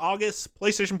got the August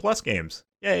PlayStation Plus games.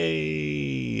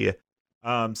 Yay!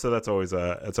 So that's always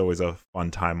a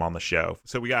fun time on the show.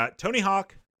 So we got Tony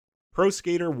Hawk Pro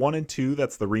Skater 1 and 2.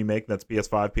 That's the remake. That's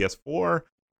PS5, PS4.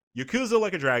 Yakuza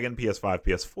Like a Dragon, PS5,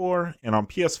 PS4. And on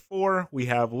PS4, we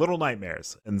have Little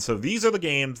Nightmares. And so these are the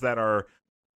games that are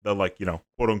the, like, you know,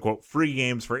 quote unquote free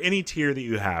games for any tier that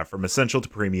you have, from Essential to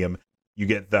Premium. You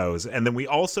get those. And then we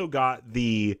also got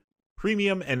the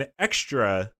Premium and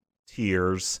Extra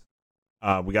tiers.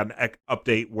 We got an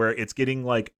update where it's getting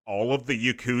like all of the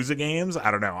Yakuza games.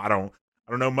 I don't know. I don't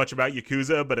know much about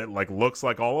Yakuza, but it like looks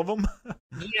like all of them.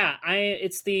 Yeah,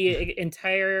 it's the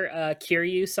entire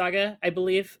Kiryu saga, I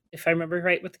believe, if I remember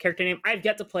right with the character name. I've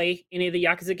yet to play any of the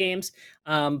Yakuza games,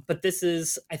 but this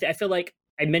is I feel like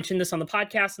I mentioned this on the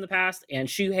podcast in the past, and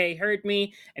Shuhei heard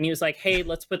me, and he was like, "Hey,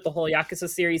 let's put the whole Yakuza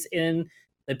series in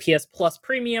the PS Plus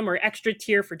Premium or Extra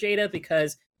tier for Jada,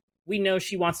 because we know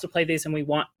she wants to play these, and we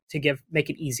want to make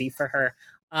it easy for her."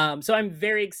 So I'm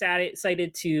very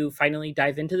excited to finally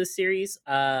dive into the series.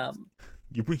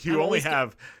 You only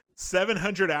have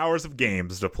 700 hours of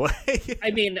games to play.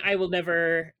 I mean, I will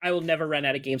never run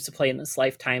out of games to play in this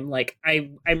lifetime. Like,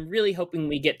 I'm really hoping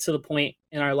we get to the point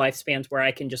in our lifespans where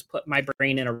I can just put my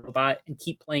brain in a robot and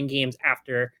keep playing games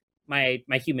after my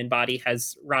human body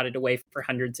has rotted away for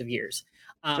hundreds of years.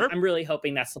 Sure. I'm really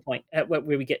hoping that's the point at where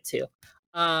we get to.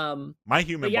 My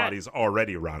human body's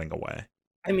already rotting away.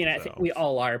 I mean, I think we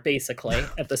all are, basically,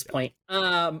 at this point.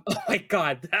 Oh my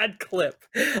god, that clip.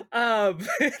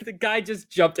 The guy just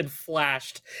jumped and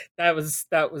flashed. That's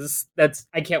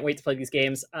I can't wait to play these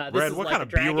games. Brad, what kind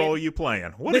of B-roll are you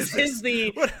playing? This is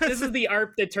the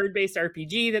turn-based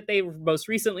RPG that they most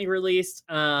recently released.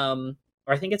 Or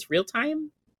I think it's real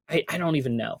time. I don't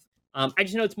even know. I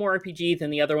just know it's more RPG than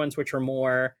the other ones, which are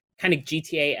more kind of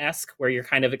GTA-esque, where you're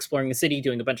kind of exploring the city,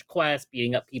 doing a bunch of quests,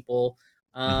 beating up people.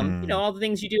 You know, all the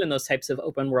things you do in those types of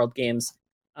open world games.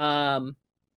 I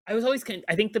was always,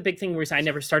 I think the big thing was I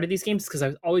never started these games because I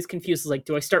was always confused. Like,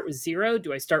 do I start with Zero?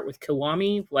 Do I start with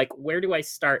Kiwami? Like, where do I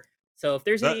start? So if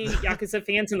there's any Yakuza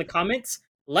fans in the comments,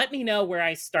 let me know where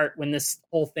I start when this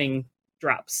whole thing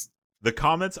drops. The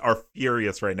comments are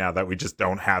furious right now that we just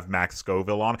don't have Max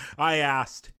Scoville on. I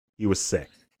asked. He was sick.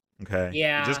 Okay.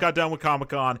 Yeah. He just got done with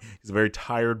Comic-Con. He's a very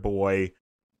tired boy.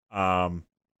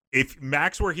 If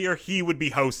Max were here, he would be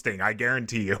hosting. I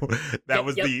guarantee you. That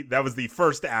was the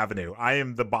first avenue. I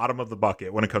am the bottom of the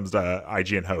bucket when it comes to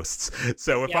IGN hosts.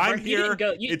 So if I'm here,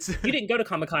 you didn't go to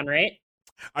Comic-Con, right?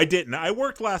 I didn't. I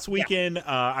worked last weekend.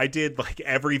 Yeah. I did like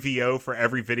every VO for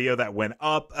every video that went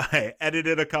up. I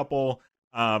edited a couple,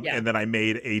 and then I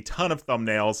made a ton of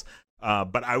thumbnails.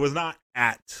 But I was not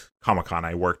at Comic-Con.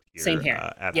 I worked here. Same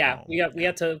here. At home.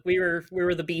 We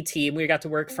were the B team. We got to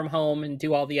work from home and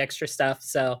do all the extra stuff.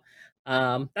 So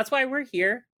that's why we're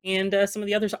here. And some of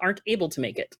the others aren't able to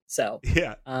make it. So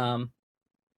yeah. But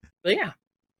yeah.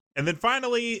 And then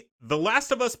finally, The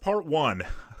Last of Us Part 1,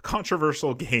 a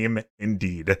controversial game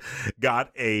indeed,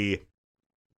 got a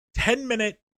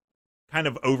 10-minute kind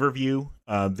of overview.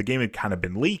 The game had kind of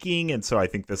been leaking, and so I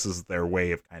think this is their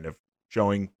way of kind of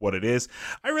showing what it is.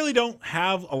 I really don't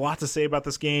have a lot to say about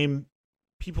this game.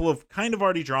 People have kind of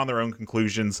already drawn their own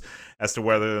conclusions as to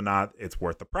whether or not it's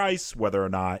worth the price, whether or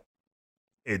not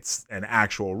it's an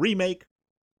actual remake.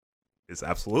 It's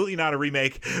absolutely not a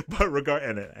remake, but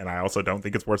and I also don't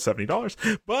think it's worth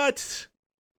 $70. But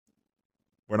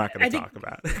we're not going to talk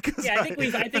about it. Yeah,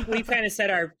 I think we've kind of set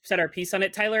our piece on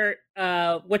it. Tyler,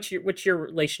 what's your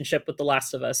relationship with The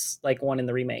Last of Us, like one in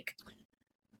the remake?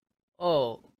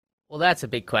 Oh, well, that's a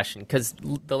big question, because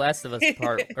The Last of Us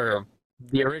or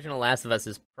the original Last of Us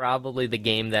is probably the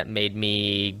game that made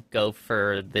me go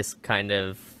for this kind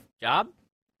of job.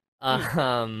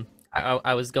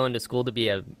 I was going to school to be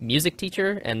a music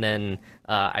teacher, and then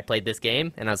I played this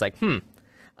game, and I was like,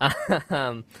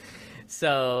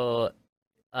 So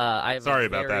I have sorry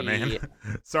about that, man.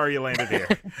 Sorry you landed here.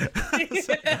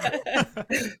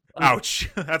 Ouch.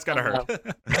 That's gotta hurt.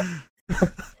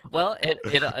 Well,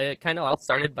 it kind of all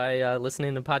started by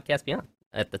listening to Podcast Beyond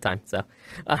at the time. So,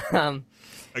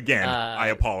 again, I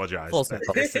apologize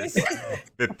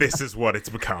that this is what it's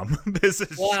become. This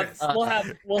is we'll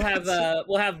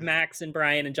have Max and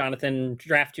Brian and Jonathan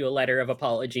draft you a letter of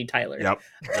apology, Tyler. Yep.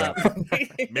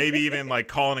 Maybe even like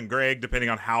Colin and Greg, depending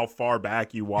on how far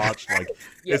back you watched. Like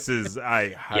this is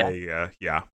This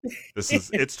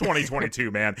is it's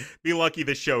 2022, man. Be lucky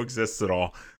this show exists at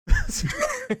all.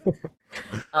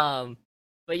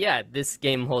 But yeah, this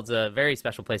game holds a very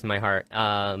special place in my heart.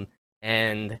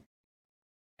 And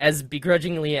as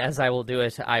begrudgingly as I will do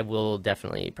it, I will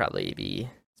definitely probably be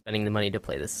spending the money to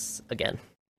play this again.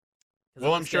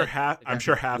 Well, I'm sure half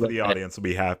of the audience will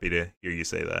be happy to hear you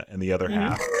say that, and the other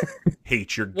half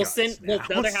hate your guts. The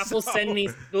other half will send me.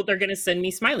 Well, they're gonna send me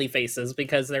smiley faces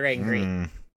because they're angry.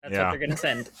 That's what they're gonna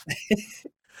send.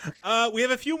 We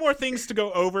have a few more things to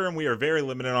go over, and we are very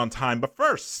limited on time. But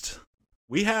first,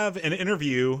 we have an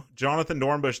interview Jonathan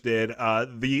Dornbush did.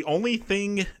 The only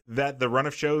thing that the run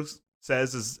of shows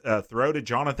says is throw to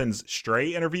Jonathan's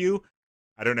Stray interview.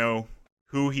 I don't know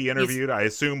who he interviewed. I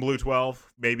assume Blue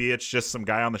 12. Maybe it's just some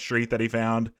guy on the street that he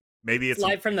found. Maybe it's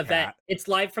live from the vet. It's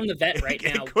live from the vet right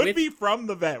now. It could be from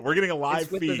the vet. We're getting a live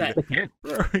feed.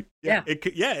 It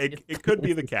could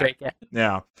be the cat.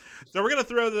 Yeah. So we're gonna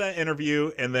throw to that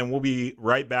interview, and then we'll be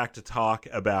right back to talk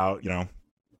about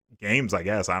games. I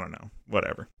guess I don't know.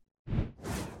 Whatever.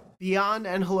 Beyond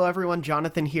and hello everyone,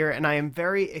 Jonathan here, and I am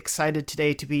very excited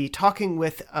today to be talking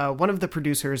with one of the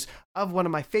producers of one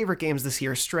of my favorite games this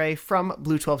year, Stray, from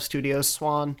Blue 12 Studios,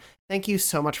 Swan. Thank you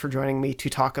so much for joining me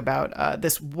to talk about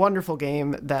this wonderful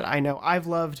game that I know I've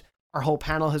loved, our whole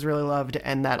panel has really loved,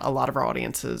 and that a lot of our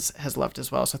audiences has loved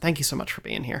as well. So thank you so much for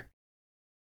being here.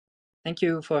 Thank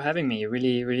you for having me.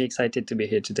 Really, really excited to be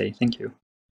here today. Thank you.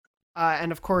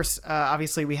 And of course,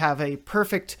 obviously, we have a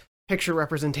perfect picture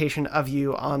representation of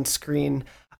you on screen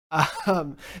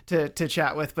to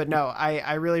chat with, but no,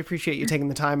 I really appreciate you taking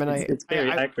the time, and it's very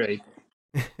accurate.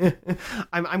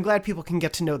 I'm glad people can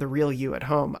get to know the real you at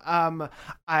home.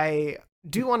 I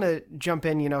do want to jump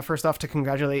in, first off, to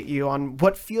congratulate you on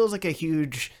what feels like a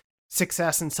huge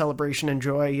success and celebration and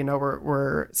joy.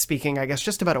 We're speaking, I guess,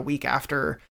 just about a week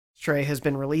after Stray has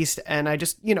been released, and I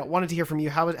just, wanted to hear from you.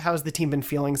 How has the team been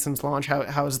feeling since launch? How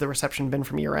has the reception been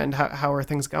from your end? How are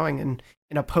things going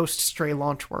in a post-Stray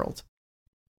launch world?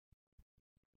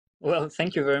 Well,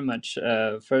 thank you very much.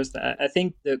 First, I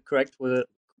think the correct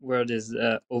word is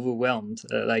overwhelmed.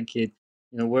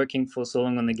 Working for so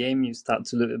long on the game, you start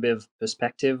to lose a bit of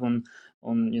perspective on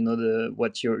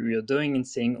what you're doing, and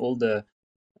seeing all the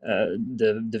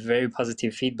very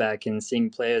positive feedback, and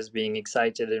seeing players being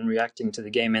excited and reacting to the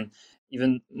game, and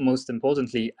even most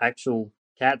importantly, actual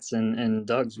cats and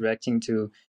dogs reacting to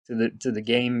the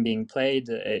game being played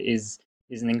is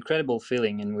an incredible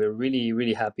feeling, and we're really,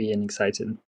 really happy and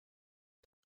excited.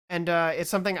 And it's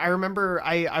something I remember.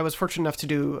 I was fortunate enough to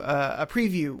do a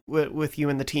preview with you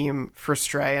and the team for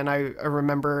Stray, and I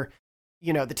remember,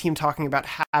 the team talking about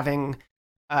having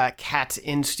cats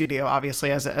in studio, obviously,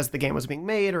 as the game was being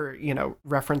made, or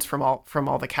reference from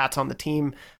all the cats on the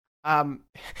team.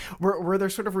 Were there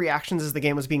sort of reactions as the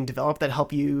game was being developed that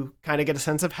help you kind of get a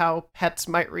sense of how pets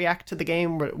might react to the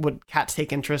game? Would cats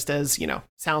take interest as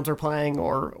sounds are playing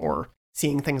or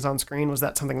seeing things on screen? Was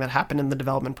that something that happened in the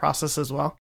development process as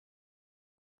well?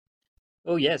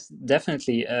 Oh yes,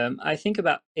 definitely. I think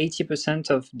about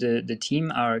 80% of the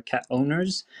team are cat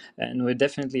owners, and we're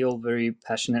definitely all very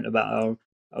passionate about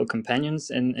our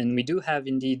companions, and we do have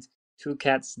indeed 2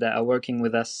 cats that are working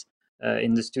with us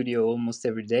in the studio almost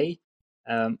every day,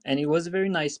 and it was a very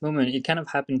nice moment. It kind of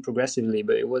happened progressively,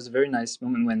 but it was a very nice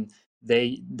moment when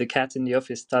the cat in the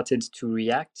office started to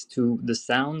react to the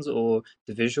sounds or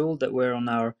the visual that were on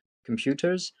our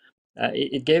computers.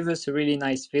 It gave us a really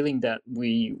nice feeling that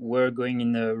we were going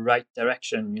in the right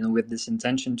direction, with this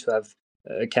intention to have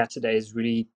a cat that is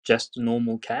really just a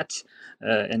normal cat,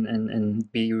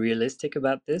 and be realistic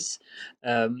about this.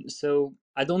 So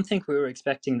I don't think we were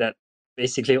expecting that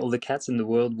basically all the cats in the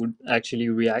world would actually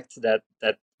react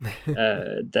that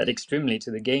extremely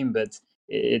to the game, but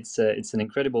it's an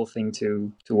incredible thing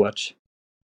to watch.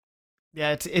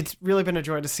 Yeah, it's really been a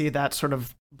joy to see that sort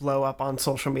of blow up on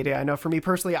social media. I know for me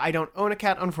personally, I don't own a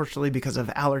cat, unfortunately, because of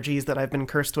allergies that I've been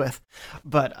cursed with,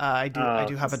 but I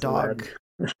do have a dog.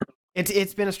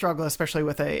 It's been a struggle, especially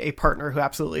with a partner who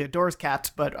absolutely adores cats,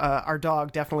 but our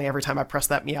dog, definitely every time I press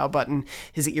that meow button,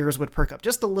 his ears would perk up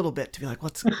just a little bit to be like,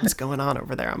 what's going on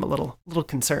over there? I'm a little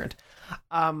concerned.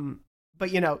 But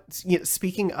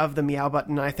speaking of the meow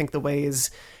button, I think the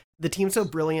ways the team so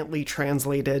brilliantly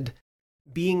translated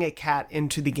being a cat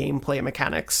into the gameplay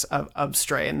mechanics of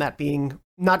Stray, and that being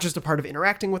not just a part of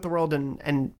interacting with the world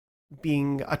and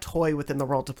being a toy within the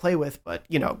world to play with, but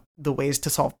the ways to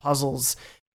solve puzzles.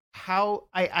 How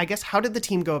did the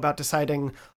team go about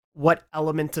deciding what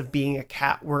elements of being a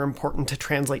cat were important to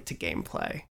translate to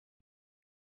gameplay?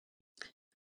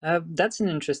 That's an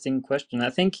interesting question. I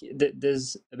think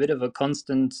there's a bit of a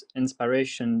constant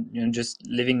inspiration, just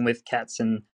living with cats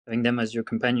and having them as your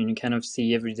companion. You kind of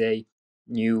see every day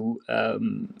new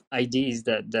ideas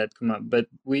that come up. But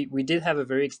we did have a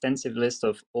very extensive list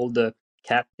of all the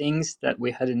cat things that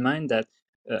we had in mind that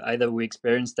either we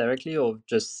experienced directly or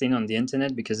just seen on the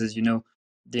internet, because as you know,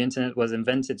 the internet was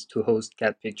invented to host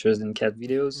cat pictures and cat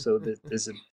videos, so there's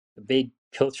a big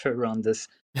culture around this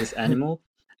animal.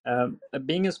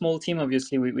 Being a small team,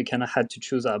 obviously, we kind of had to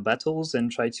choose our battles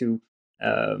and try to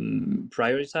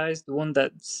prioritize the one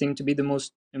that seemed to be the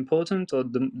most important, or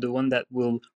the one that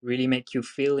will really make you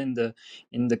feel in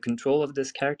the control of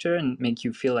this character and make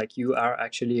you feel like you are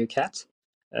actually a cat.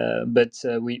 But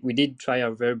we did try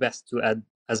our very best to add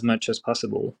as much as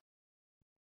possible.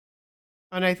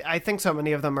 And I think so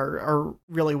many of them are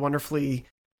really wonderfully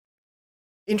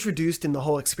introduced in the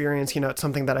whole experience. You know, it's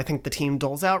something that I think the team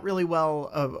doles out really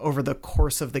well over the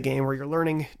course of the game, where you're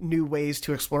learning new ways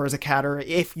to explore as a cat, or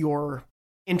if you're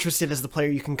interested as the player,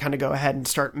 you can kind of go ahead and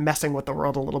start messing with the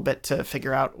world a little bit to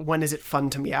figure out when is it fun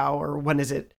to meow, or when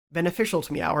is it beneficial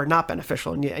to meow or not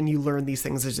beneficial, and you learn these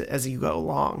things as you go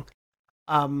along.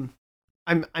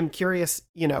 I'm curious,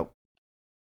 you know,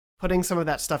 putting some of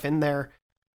that stuff in there.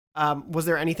 Was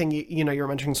there anything, you know, you were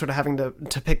mentioning sort of having to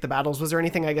pick the battles. Was there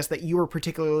anything, I guess, that you were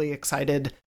particularly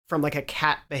excited from like a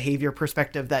cat behavior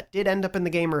perspective that did end up in the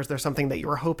game, or is there something that you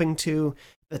were hoping to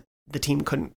that the team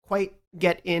couldn't quite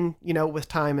get in, you know, with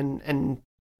time and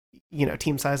you know,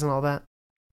 team size and all that?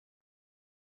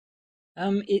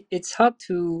 It's hard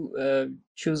to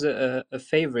choose a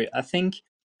favorite. I think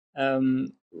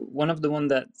one of the ones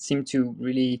that seemed to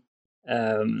really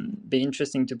be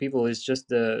interesting to people is just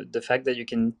the fact that you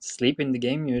can sleep in the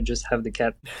game. You just have the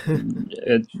cat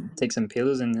take some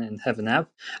pillows and have a nap.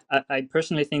 I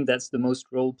personally think that's the most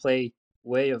role play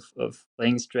way of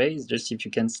playing Stray. Is just if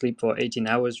you can sleep for 18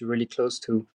 hours, you're really close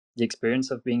to the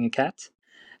experience of being a cat.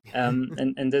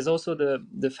 And there's also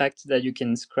the fact that you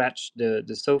can scratch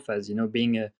the sofas. You know,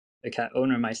 being a cat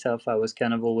owner myself, I was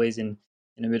kind of always in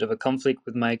a bit of a conflict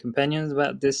with my companions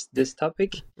about this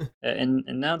topic, and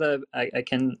now that I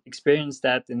can experience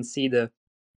that and see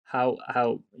how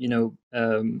you know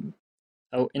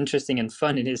how interesting and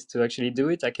fun it is to actually do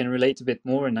it, I can relate a bit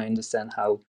more, and I understand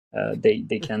how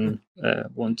they can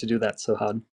want to do that so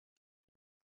hard.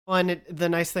 Well, and the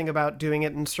nice thing about doing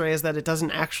it in Stray is that it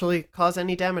doesn't actually cause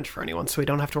any damage for anyone, so we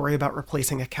don't have to worry about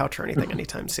replacing a couch or anything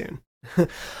anytime soon.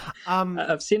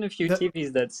 I've seen a few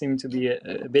TVs that seem to be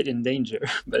a bit in danger,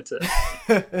 but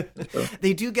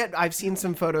they do get. I've seen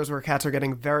some photos where cats are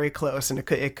getting very close, and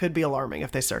it could be alarming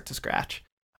if they start to scratch.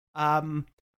 But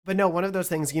no, one of those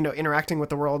things, you know, interacting with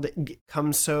the world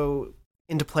comes so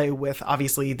into play with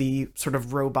obviously the sort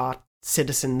of robot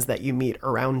citizens that you meet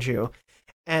around you,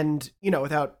 and you know,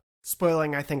 without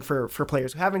spoiling, I think for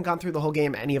players who haven't gone through the whole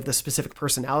game, any of the specific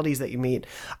personalities that you meet,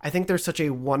 I think there's such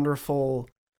a wonderful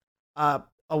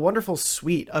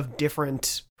suite of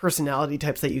different personality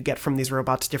types that you get from these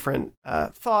robots, different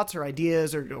thoughts or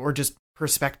ideas or just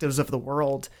perspectives of the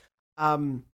world.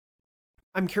 I'm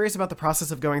curious about the process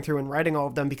of going through and writing all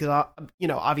of them, because, you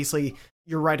know, obviously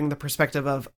you're writing the perspective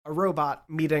of a robot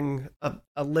meeting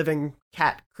a living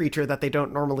cat creature that they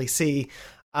don't normally see.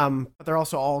 But they're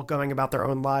also all going about their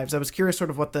own lives. I was curious sort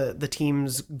of what the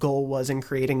team's goal was in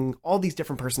creating all these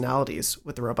different personalities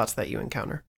with the robots that you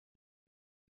encounter.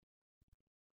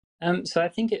 So I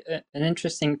think an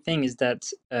interesting thing is that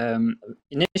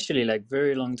initially, like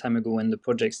very long time ago when the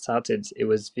project started, it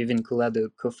was Viv and Kula,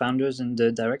 the co-founders and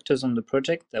the directors on the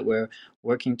project, that were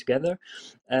working together.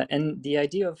 And the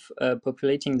idea of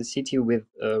populating the city with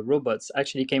robots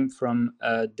actually came from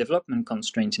a development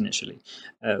constraint initially.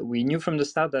 We knew from the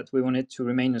start that we wanted to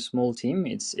remain a small team.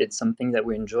 It's something that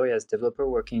we enjoy as developer,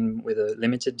 working with a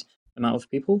limited amount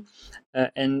of people.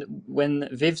 And when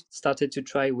Viv started to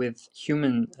try with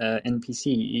human NPC,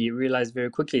 he realized very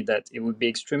quickly that it would be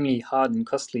extremely hard and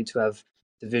costly to have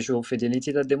the visual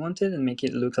fidelity that they wanted and make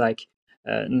it look like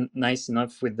nice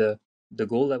enough with the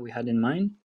goal that we had in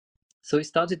mind. So he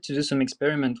started to do some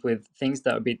experiment with things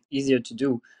that are a bit easier to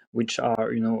do, which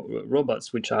are, you know,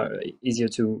 robots, which are easier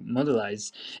to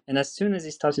modelize. And as soon as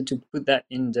he started to put that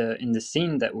in the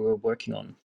scene that we were working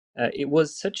on, it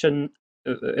was such a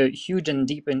huge and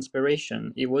deep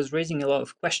inspiration. It was raising a lot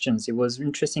of questions. It was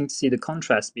interesting to see the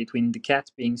contrast between the cat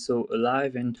being so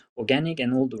alive and organic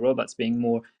and all the robots being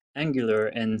more angular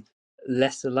and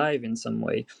less alive in some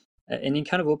way. And it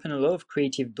kind of opened a lot of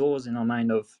creative doors in our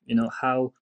mind of, you know,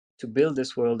 how to build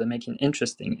this world and make it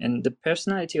interesting. And the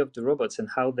personality of the robots and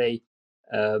how they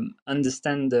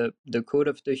understand the code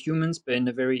of the humans, but in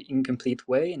a very incomplete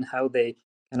way, and how they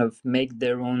kind of make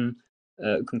their own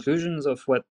conclusions of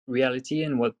what reality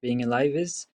and what being alive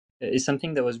is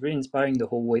something that was really inspiring the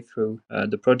whole way through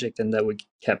the project, and that we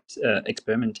kept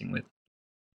experimenting with.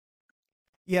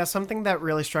 Yeah, something that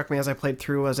really struck me as I played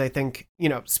through was, I think, you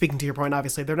know, speaking to your point,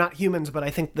 obviously they're not humans, but I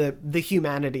think the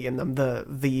humanity in them,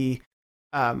 the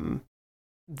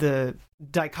the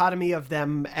dichotomy of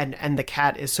them and the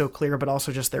cat is so clear, but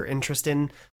also just their interest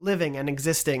in living and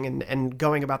existing and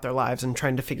going about their lives and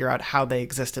trying to figure out how they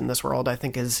exist in this world, I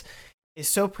think is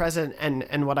so present,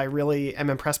 and what I really am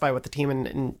impressed by with the team,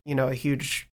 and a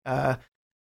huge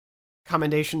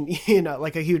commendation,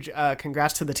 like a huge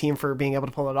congrats to the team for being able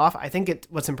to pull it off. I think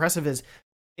what's impressive is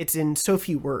it's in so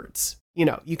few words.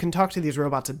 You can talk to these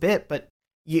robots a bit, but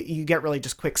you get really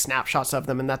just quick snapshots of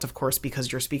them, and that's of course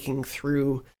because you're speaking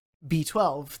through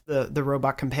B12, the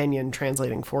robot companion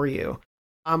translating for you.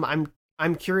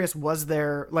 I'm curious, was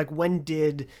there, like, when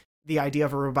did the idea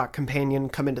of a robot companion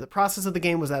come into the process of the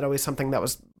game? Was that always something that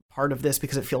was part of this,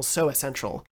 because it feels so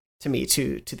essential to me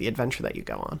to the adventure that you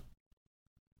go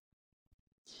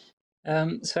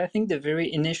on? So I think the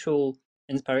very initial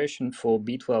inspiration for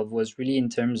B12 was really in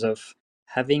terms of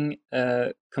having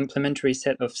a complementary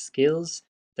set of skills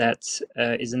that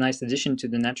is a nice addition to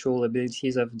the natural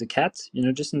abilities of the cat,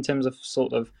 just in terms of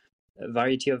sort of a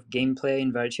variety of gameplay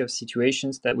and variety of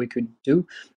situations that we could do.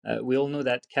 We all know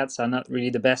that cats are not really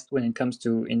the best when it comes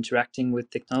to interacting with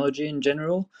technology in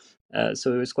general.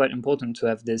 So it was quite important to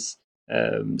have this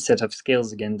set of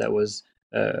skills again that was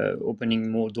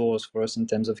opening more doors for us in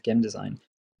terms of game design.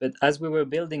 But as we were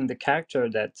building the character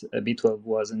that B12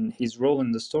 was and his role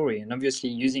in the story, and obviously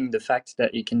using the fact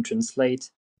that he can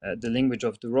translate the language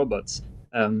of the robots,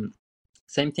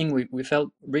 same thing, we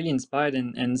felt really inspired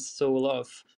and saw a lot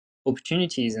of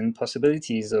opportunities and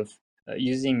possibilities of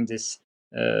using this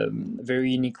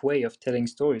very unique way of telling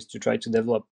stories to try to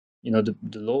develop,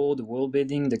 the lore, the world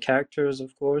building, the characters,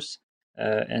 of course,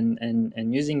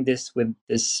 and using this with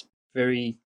this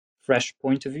very fresh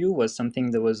point of view was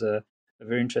something that was a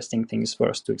very interesting thing for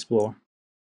us to explore.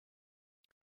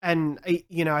 And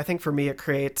I think for me it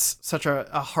creates such a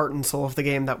heart and soul of the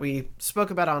game that we spoke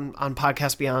about on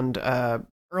Podcast Beyond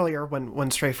earlier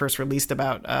when Stray first released,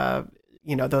 about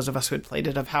those of us who had played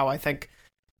it, of how I think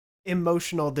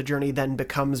emotional the journey then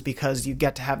becomes, because you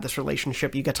get to have this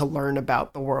relationship, you get to learn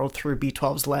about the world through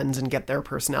B12's lens and get their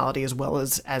personality as well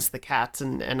as the cats,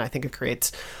 and I think it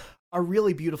creates a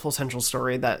really beautiful central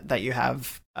story that you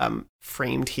have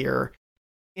framed here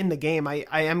in the game. I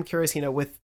am curious,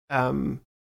 with the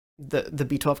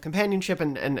B12 companionship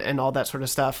and all that sort of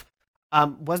stuff.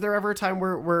 Was there ever a time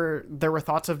where there were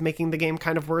thoughts of making the game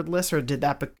kind of wordless, or did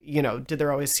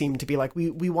there always seem to be like,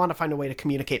 we want to find a way to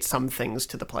communicate some things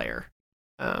to the player?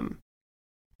 I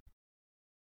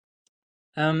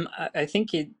think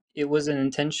it was an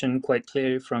intention quite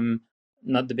clear from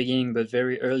not the beginning, but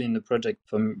very early in the project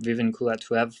from Vivian Kula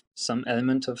to have some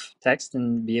element of text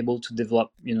and be able to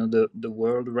develop, the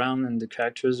world around and the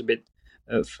characters a bit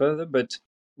further. But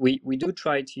we do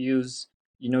try to use,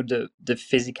 the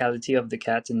physicality of the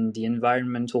cat and the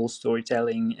environmental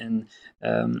storytelling and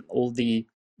all the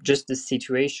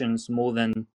situations more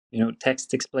than,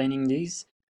 text explaining these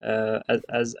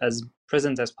as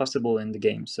present as possible in the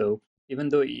game. So even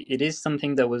though it is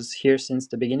something that was here since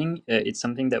the beginning, it's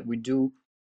something that we do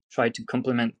try to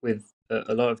complement with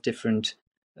a lot of different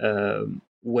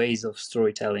ways of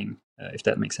storytelling, if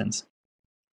that makes sense.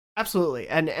 Absolutely.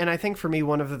 And I think for me,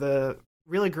 one of the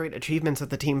really great achievements that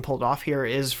the team pulled off here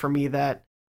is, for me, that,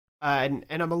 and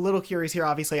I'm a little curious here,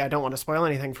 obviously I don't want to spoil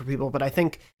anything for people, but I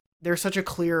think there's such a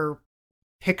clear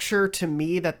picture to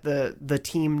me that the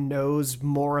team knows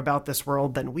more about this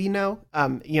world than we know.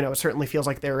 It certainly feels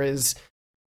like there is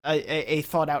a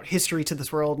thought out history to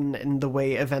this world and the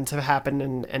way events have happened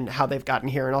and how they've gotten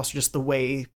here, and also just the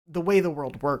way the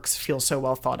world works feels so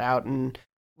well thought out. And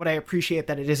what I appreciate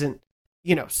that it isn't,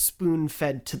 spoon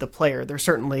fed to the player. There's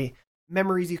certainly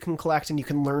memories you can collect and you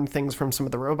can learn things from some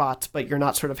of the robots, but you're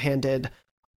not sort of handed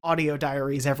audio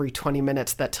diaries every 20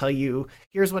 minutes that tell you,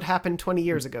 here's what happened 20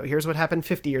 years ago, here's what happened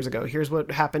 50 years ago, here's what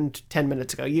happened 10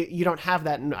 minutes ago. You don't have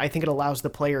that, and I think it allows the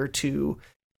player to,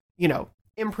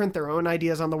 imprint their own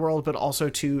ideas on the world, but also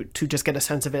to just get a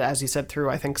sense of it, as you said, through,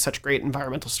 I think, such great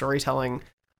environmental storytelling.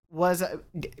 Was,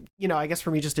 I guess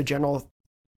for me, just a general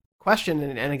question,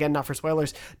 and again, not for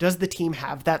spoilers, does the team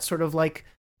have that sort of, like,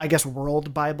 I guess,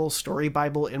 world Bible, story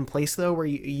Bible in place, though, where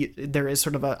there is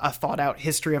sort of a thought out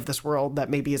history of this world that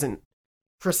maybe isn't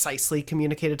precisely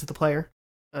communicated to the player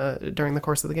during the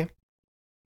course of the game?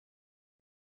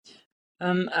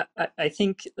 I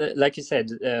think, like you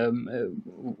said,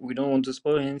 we don't want to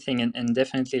spoil anything, and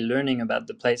definitely learning about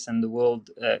the place and the world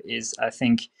is, I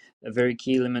think, a very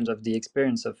key element of the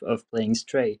experience of playing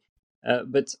Stray.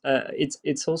 But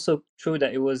it's also true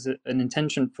that it was an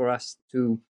intention for us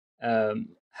to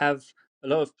have a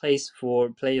lot of place for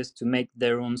players to make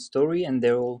their own story and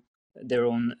their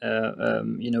own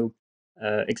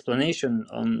explanation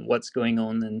on what's going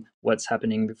on and what's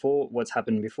happened before,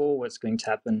 what's going to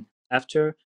happen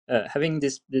after. Having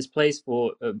this place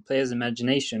for players'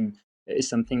 imagination is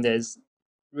something that is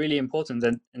really important,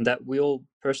 and that we all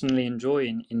personally enjoy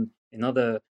in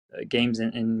other games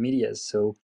and media.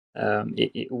 So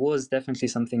it was definitely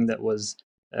something that was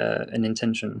an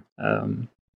intention on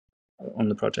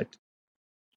the project.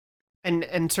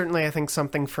 And certainly, I think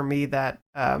something for me that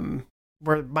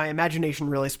where my imagination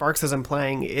really sparks as I'm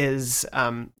playing is,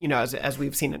 as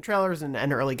we've seen in trailers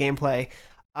and early gameplay,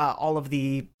 all of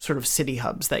the sort of city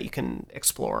hubs that you can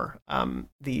explore,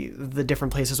 the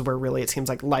different places where really it seems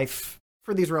like life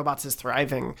for these robots is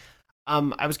thriving.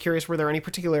 I was curious, were there any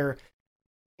particular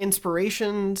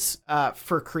inspirations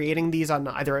for creating these on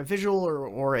either a visual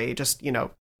or a just,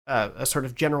 a sort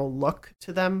of general look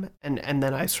to them? And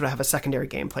then I sort of have a secondary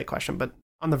gameplay question, but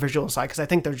on the visual side, because I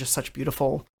think they're just such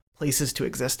beautiful places to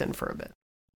exist in for a bit.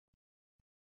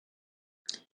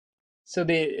 So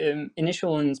the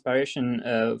initial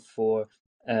inspiration for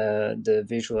the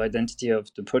visual identity of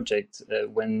the project,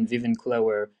 when Viv and Kula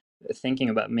were thinking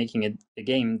about making a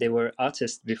game, they were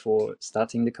artists before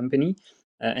starting the company.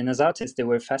 And as artists, they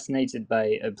were fascinated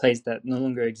by a place that no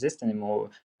longer exists anymore,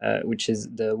 which is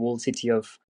the walled city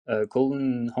of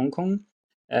Kowloon, Hong Kong.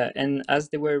 And as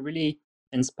they were really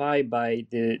inspired by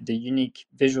the unique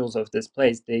visuals of this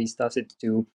place, they started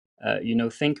to,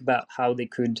 think about how they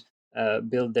could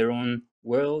build their own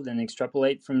world and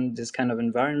extrapolate from this kind of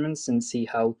environments and see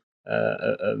how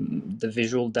the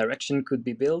visual direction could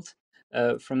be built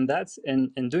from that.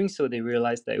 And doing so, they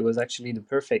realized that it was actually the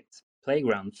perfect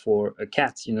playground for a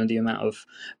cat. The amount of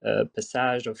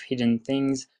passage of hidden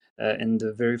things and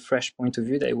the very fresh point of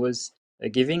view that it was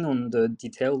giving on the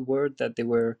detailed world that they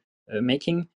were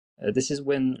making. This is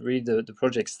when really the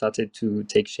project started to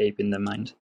take shape in their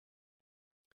mind.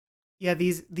 Yeah,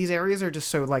 these areas are just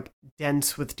so like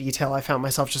dense with detail. I found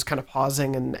myself just kind of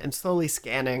pausing and slowly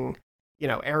scanning,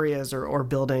 areas or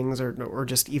buildings or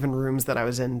just even rooms that I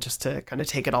was in just to kind of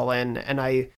take it all in. And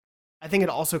I think it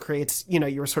also creates,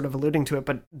 you were sort of alluding to it,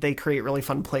 but they create really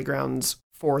fun playgrounds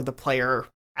for the player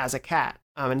as a cat.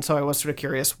 And so I was sort of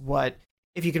curious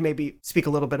if you could maybe speak a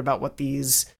little bit about what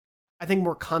these, I think,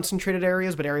 more concentrated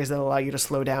areas, but areas that allow you to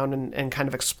slow down and kind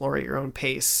of explore at your own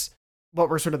pace. What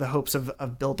were sort of the hopes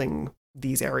of building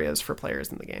these areas for players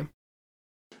in the game?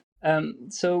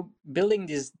 So building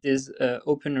these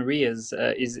open areas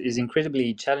is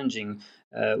incredibly challenging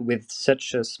with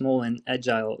such a small and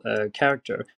agile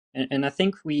character. And I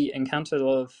think we encountered a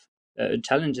lot of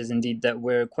challenges indeed that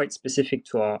were quite specific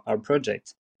to our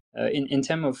project. In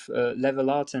terms of level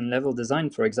art and level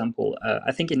design, for example,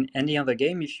 I think in any other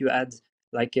game, if you add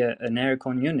like an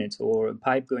aircon unit or a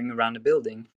pipe going around a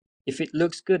building, if it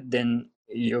looks good, then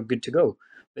you're good to go.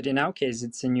 But in our case,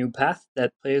 it's a new path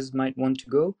that players might want to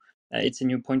go. It's a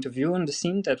new point of view on the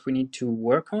scene that we need to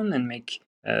work on and make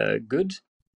good.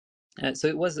 So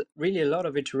it was really a lot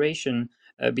of iteration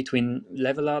between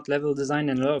level art, level design,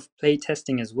 and a lot of play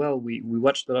testing as well. We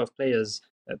watched a lot of players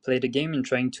play the game and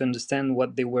trying to understand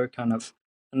what they were kind of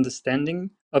understanding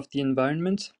of the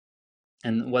environment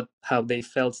and how they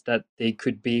felt that they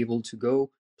could be able to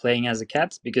go playing as a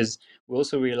cat, because we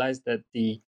also realized that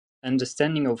the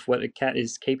understanding of what a cat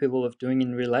is capable of doing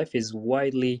in real life is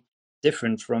widely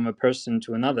different from a person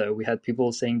to another. We had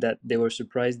people saying that they were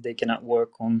surprised they cannot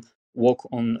walk on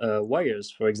wires,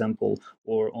 for example,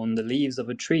 or on the leaves of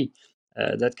a tree,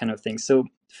 that kind of thing. So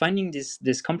finding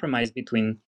this compromise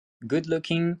between good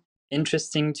looking,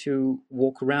 interesting to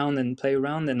walk around and play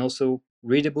around, and also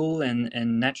readable and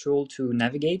natural to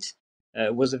navigate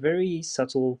was a very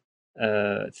subtle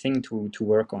thing to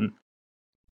work on.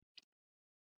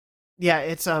 Yeah,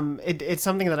 it's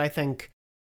something that I think,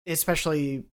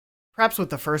 especially perhaps with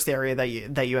the first area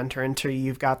that you enter into,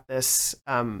 you've got this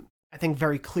I think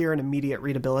very clear and immediate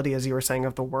readability, as you were saying,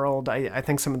 of the world. I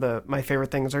think some of my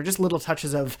favorite things are just little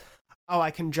touches of,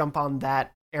 I can jump on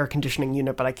that air conditioning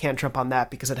unit, but I can't jump on that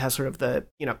because it has sort of the,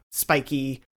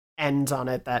 spiky ends on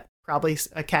it that probably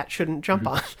a cat shouldn't jump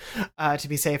on to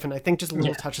be safe. And I think just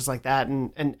little touches like that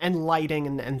and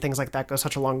lighting and things like that go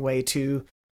such a long way to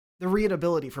the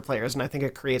readability for players. And I think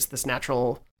it creates this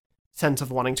natural sense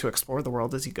of wanting to explore the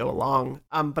world as you go along.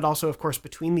 But also, of course,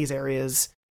 between these areas,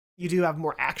 you do have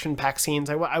more action-packed scenes.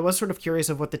 I was sort of curious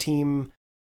of what the team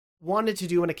wanted to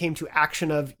do when it came to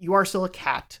action of, you are still a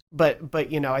cat, but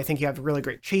I think you have really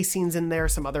great chase scenes in there,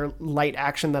 some other light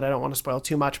action that I don't want to spoil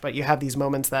too much, but you have these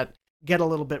moments that get a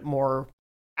little bit more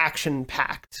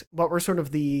action-packed. What were sort of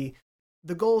the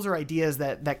goals or ideas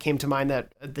that came to mind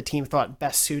that the team thought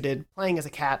best suited playing as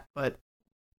a cat, but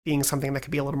being something that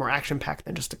could be a little more action-packed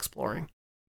than just exploring?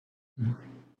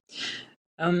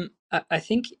 I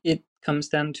think it comes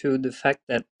down to the fact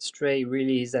that Stray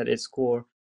really is at its core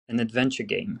an adventure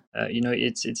game.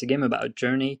 It's a game about a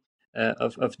journey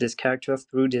of this character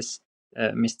through this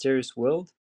mysterious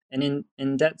world, and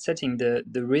in that setting,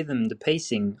 the rhythm, the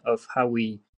pacing of how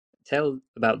we tell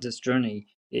about this journey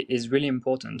is really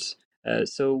important.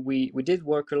 So we did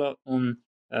work a lot on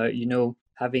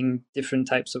having different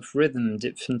types of rhythm,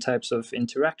 different types of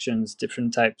interactions,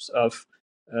 different types of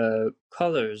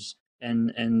colors,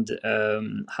 and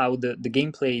how the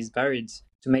gameplay is varied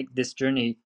to make this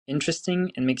journey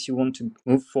interesting and makes you want to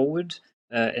move forward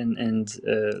and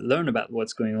learn about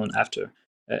what's going on after.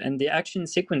 And the action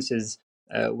sequences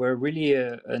were really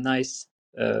a nice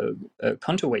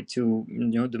counterweight to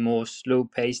the more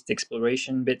slow-paced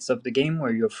exploration bits of the game,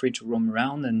 where you're free to roam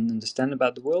around and understand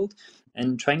about the world.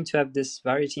 And trying to have this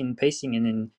variety in pacing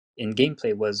and in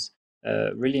gameplay was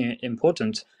really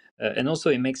important. And also,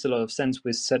 it makes a lot of sense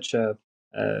with such a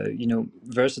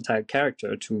versatile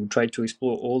character to try to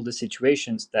explore all the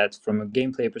situations that, from a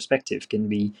gameplay perspective, can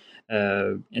be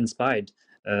inspired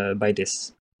by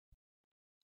this.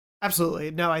 Absolutely.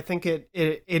 No, I think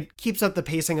it keeps up the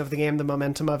pacing of the game, the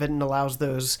momentum of it, and allows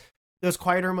those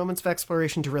quieter moments of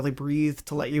exploration to really breathe,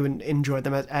 to let you enjoy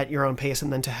them at your own pace,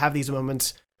 and then to have these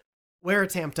moments where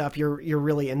it's amped up, you're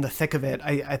really in the thick of it.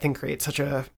 I think create such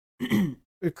a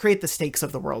create the stakes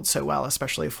of the world so well,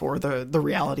 especially for the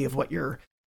reality of what you're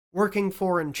working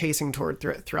for and chasing toward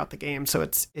throughout the game. So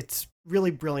it's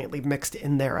really brilliantly mixed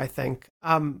in there, I think.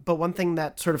 But one thing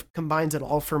that sort of combines it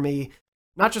all for me,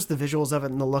 not just the visuals of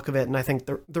it and the look of it, and I think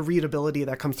the readability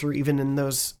that comes through even in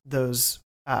those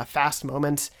fast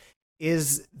moments,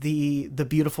 is the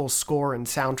beautiful score and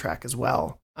soundtrack as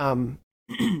well.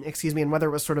 Excuse me, and whether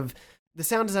it was sort of the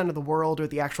sound design of the world or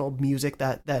the actual music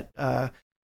that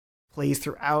plays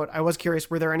throughout, I was curious,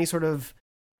 were there any sort of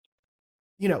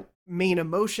main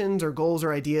emotions or goals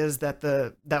or ideas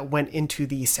that went into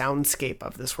the soundscape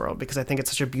of this world? Because I think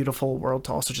it's such a beautiful world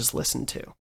to also just listen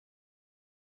to.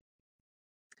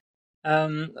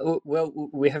 Well,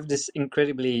 we have this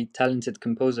incredibly talented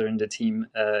composer in the team,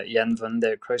 Jan van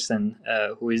der Kruisen,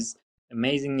 who is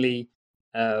amazingly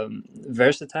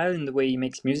versatile in the way he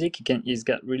makes music. He's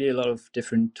got really a lot of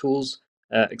different tools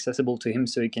accessible to him,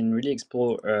 so he can really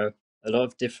explore a lot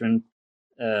of different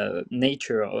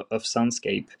nature of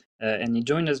soundscape. And he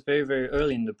joined us very, very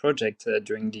early in the project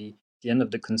during the end of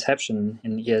the conception,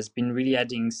 and he has been really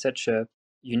adding such a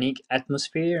unique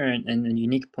atmosphere and a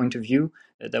unique point of view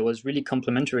that was really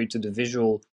complementary to the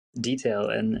visual detail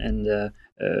and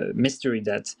mystery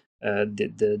that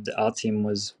the art team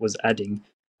was adding.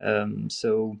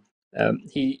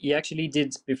 He actually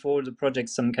did, before the project,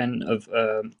 some kind of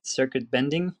circuit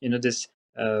bending. This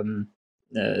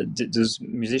those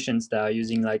musicians that are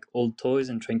using like old toys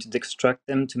and trying to deconstruct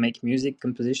them to make music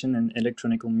composition and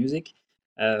electronical music.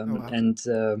 Wow. And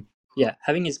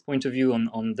having his point of view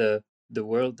on the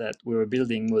world that we were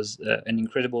building was an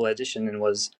incredible addition and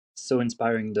was so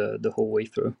inspiring the whole way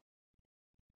through.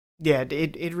 Yeah,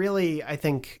 it really, I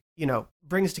think,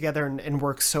 brings together and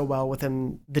works so well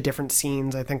within the different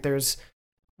scenes. I think there's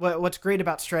what's great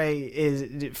about Stray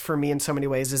is, for me in so many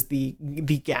ways, is the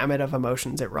gamut of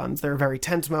emotions it runs. There are very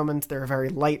tense moments, there are very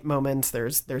light moments,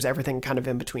 there's everything kind of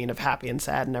in between of happy and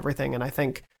sad and everything. And I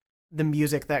think the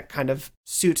music that kind of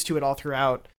suits to it all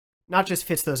throughout not just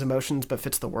fits those emotions, but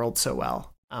fits the world so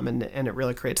well. And it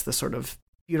really creates this sort of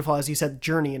beautiful, as you said,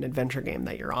 journey and adventure game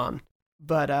that you're on.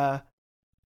 But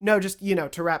no, just,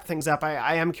 to wrap things up,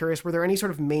 I am curious, were there any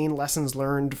sort of main lessons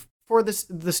learned for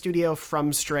the studio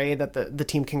from Stray that the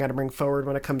team can kind of bring forward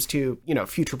when it comes to,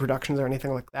 future productions or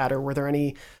anything like that? Or were there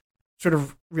any sort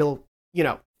of real,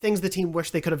 things the team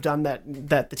wish they could have done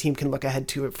that the team can look ahead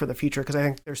to it for the future? Because I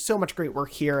think there's so much great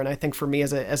work here, and I think for me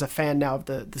as a fan now of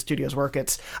the studio's work,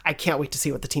 I can't wait to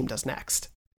see what the team does next.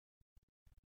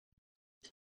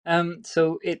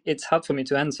 So it's hard for me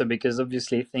to answer because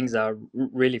obviously things are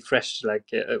really fresh. Like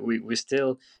we're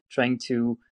still trying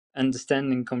to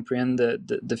understand and comprehend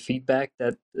the feedback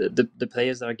that the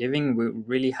players are giving. We're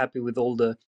really happy with all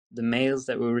the mails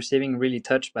that we're receiving, really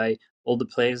touched by all the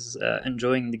players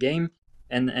enjoying the game.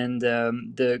 And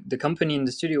the company in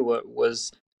the studio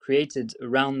was created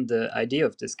around the idea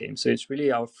of this game. So it's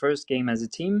really our first game as a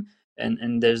team,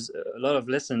 and there's a lot of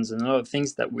lessons and a lot of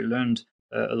things that we learned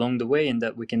along the way and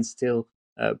that we can still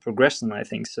progress on, I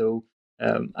think. So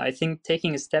I think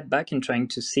taking a step back and trying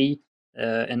to see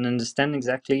and understand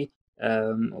exactly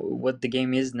what the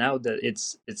game is now that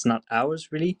it's not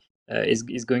ours really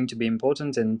is going to be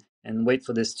important, and wait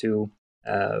for this to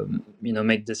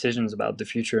make decisions about the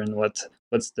future and what's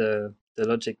the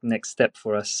logic next step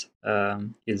for us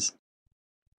is.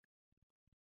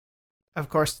 Of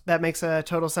course, that makes a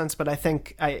total sense, but I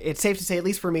think it's safe to say, at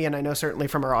least for me, and I know certainly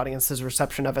from our audience's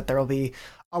reception of it, there will be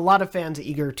a lot of fans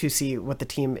eager to see what the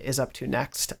team is up to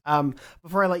next.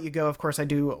 Before I let you go, of course, I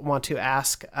do want to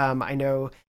ask, I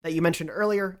know that you mentioned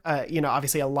earlier,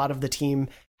 obviously a lot of the team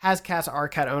has cats, are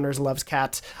cat owners, loves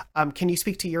cats. Can you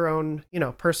speak to your own,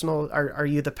 personal, are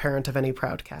you the parent of any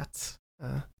proud cats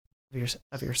of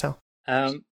yourself?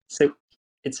 So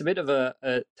it's a bit of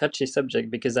a touchy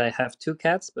subject because I have 2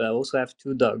 cats, but I also have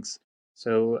 2 dogs.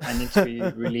 So I need to be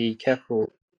really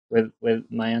careful with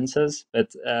my answers.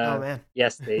 But oh, man.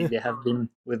 yes, they have been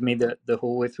with me the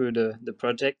whole way through the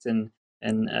project, and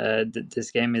this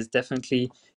game is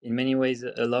definitely in many ways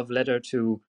a love letter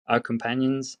to our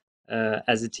companions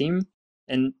as a team.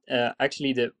 And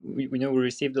actually, we know we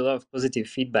received a lot of positive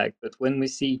feedback. But when we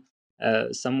see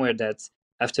somewhere that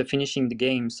after finishing the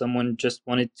game, someone just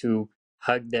wanted to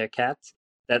hug their cat,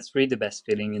 that's really the best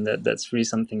feeling, and that's really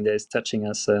something that is touching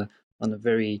us on a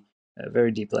very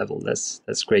deep level.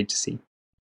 That's great to see.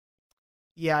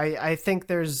 Yeah, I think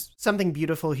there's something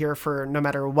beautiful here for no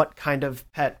matter what kind of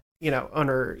pet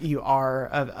owner you are,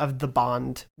 of the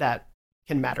bond that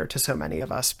can matter to so many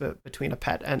of us between a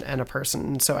pet and a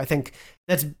person. So I think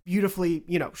that's beautifully,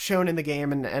 shown in the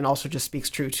game, and also just speaks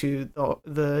true to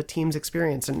the team's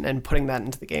experience, and putting that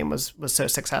into the game was so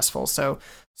successful. So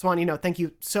Swan, thank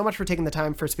you so much for taking the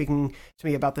time for speaking to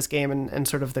me about this game and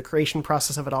sort of the creation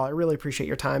process of it all. I really appreciate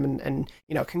your time, and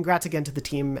congrats again to the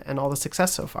team and all the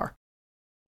success so far.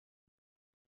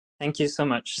 Thank you so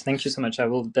much. I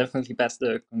will definitely pass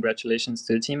the congratulations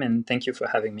to the team, and thank you for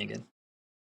having me again.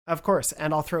 Of course,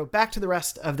 and I'll throw back to the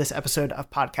rest of this episode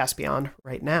of Podcast Beyond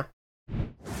right now.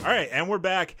 All right, and we're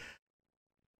back.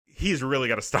 He's really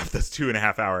got to stop this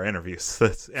 2.5-hour interviews.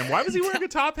 And why was he wearing a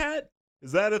top hat?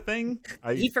 Is that a thing?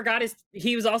 He forgot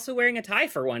he was also wearing a tie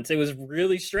for once. It was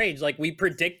really strange. Like, we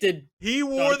predicted he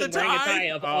wore the tie? Wearing a tie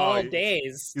of all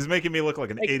days. He's making me look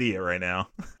like an idiot right now.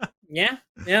 Yeah.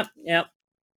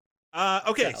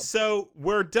 Okay, so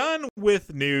we're done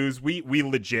with news. We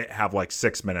legit have like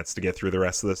 6 minutes to get through the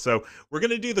rest of this. So we're going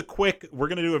to do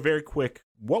a very quick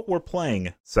what we're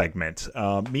playing segment.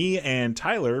 Me and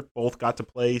Tyler both got to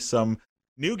play some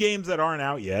new games that aren't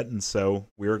out yet, and so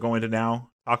we're going to now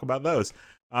talk about those.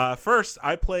 First,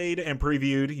 I played and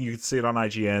previewed, you can see it on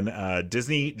IGN,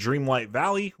 Disney Dreamlight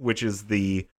Valley, which is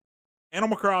the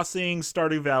Animal Crossing,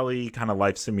 Stardew Valley kind of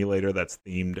life simulator that's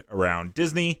themed around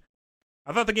Disney.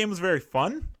 I thought the game was very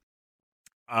fun.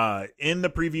 In the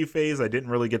preview phase, I didn't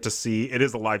really get to see, it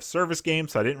is a live service game,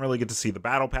 so I didn't really get to see the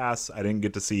battle pass. I didn't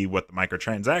get to see what the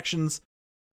microtransactions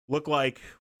look like,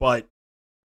 but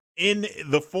in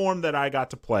the form that I got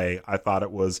to play, I thought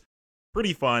it was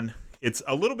pretty fun. It's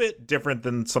a little bit different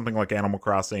than something like Animal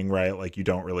Crossing, right? Like, you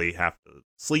don't really have to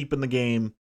sleep in the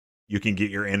game. You can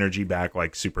get your energy back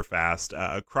like super fast.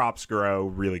 Crops grow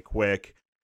really quick.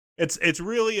 It's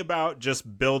really about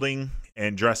just building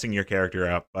and dressing your character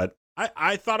up. But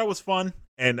I thought it was fun.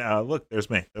 And look, there's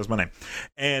me. There's my name.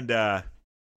 And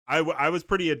I was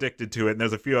pretty addicted to it. And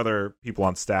there's a few other people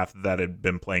on staff that had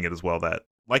been playing it as well that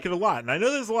like it a lot. And I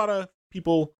know there's a lot of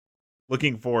people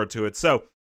looking forward to it. So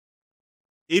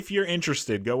if you're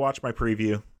interested, go watch my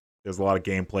preview. There's a lot of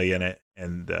gameplay in it.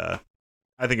 And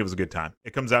I think it was a good time.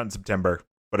 It comes out in September,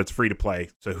 but it's free to play.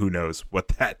 So who knows what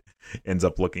that ends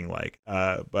up looking like.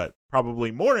 But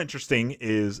probably more interesting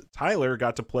is Tyler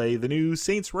got to play the new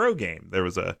Saints Row game. There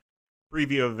was a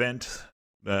preview event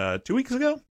 2 weeks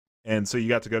ago, and so you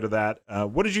got to go to that.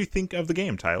 What did you think of the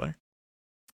game, Tyler?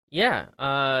 Yeah,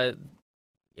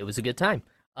 it was a good time.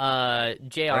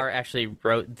 JR actually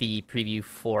wrote the preview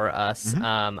for us.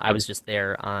 Mm-hmm. I was just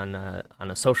there on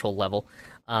a social level,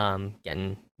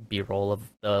 getting B-roll of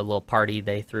the little party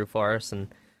they threw for us,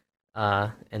 and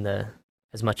the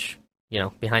as much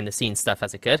behind the scenes stuff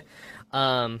as it could.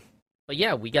 But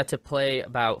yeah, we got to play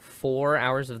about 4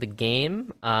 hours of the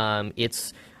game. I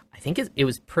think it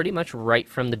was pretty much right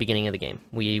from the beginning of the game.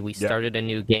 We started a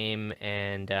new game,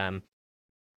 and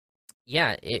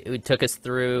it took us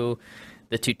through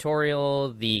the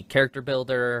tutorial, the character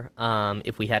builder,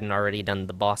 if we hadn't already done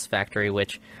the boss factory,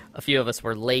 which a few of us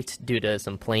were late due to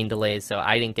some plane delays, so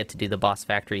I didn't get to do the boss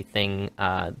factory thing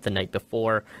the night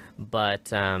before.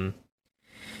 But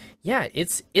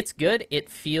it's good. It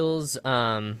feels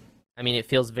it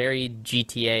feels very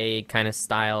GTA kind of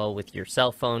style with your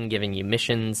cell phone giving you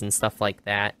missions and stuff like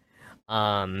that.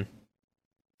 And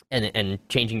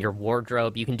changing your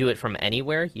wardrobe. You can do it from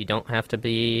anywhere. You don't have to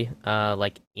be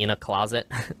like in a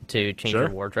closet to change your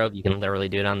wardrobe. You can literally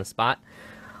do it on the spot.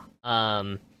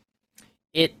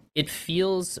 It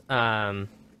feels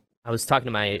I was talking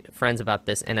to my friends about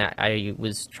this, and I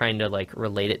was trying to like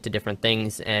relate it to different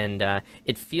things, and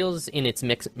it feels in its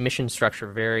mission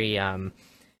structure very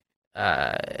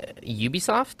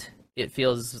Ubisoft. It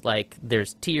feels like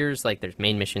there's tiers, like there's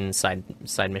main missions, side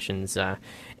missions,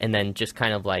 and then just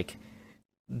kind of like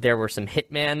there were some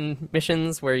Hitman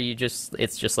missions where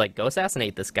it's just like go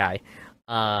assassinate this guy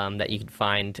that you could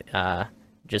find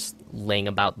just laying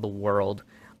about the world.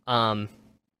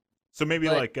 So maybe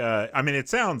I mean, it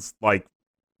sounds like,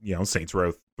 Saints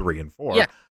Row 3 and 4, yeah,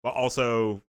 but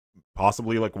also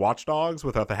possibly like Watch Dogs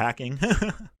without the hacking.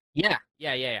 Yeah.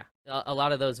 A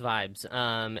lot of those vibes.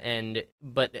 And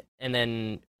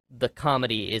then the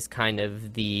comedy is kind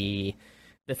of the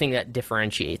thing that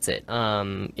differentiates it.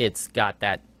 It's got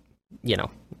that,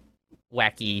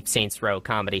 wacky Saints Row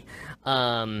comedy.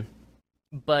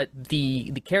 But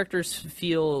the characters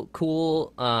feel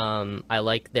cool. I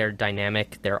like their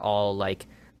dynamic. They're all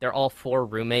 4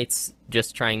 roommates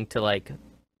just trying to like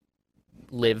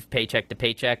live paycheck to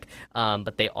paycheck.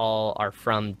 But they all are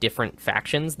from different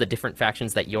factions, the different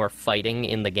factions that you're fighting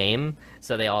in the game.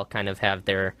 So they all kind of have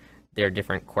their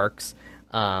different quirks.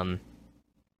 But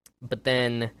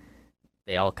then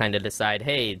they all kind of decide,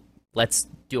 hey, let's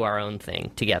do our own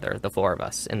thing together, the 4 of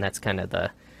us, and that's kind of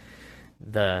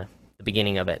the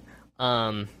beginning of it.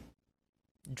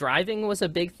 Driving was a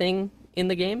big thing in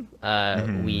the game.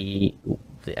 We,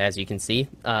 as you can see,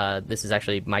 this is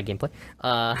actually my gameplay.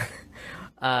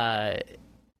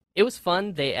 It was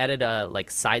fun. They added a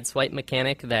like side swipe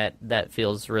mechanic that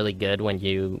feels really good when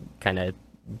you kind of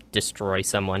destroy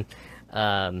someone.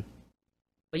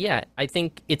 But yeah, I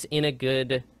think it's in a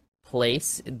good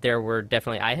place. There were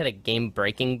definitely, I had a game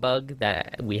breaking bug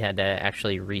that we had to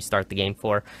actually restart the game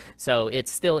for. So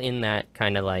it's still in that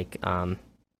kind of like,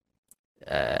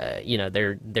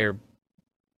 they're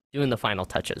doing the final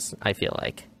touches, I feel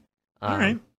like. All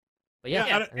right. But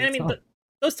yeah, I mean,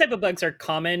 those type of bugs are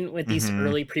common with these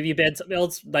early preview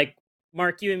builds. Like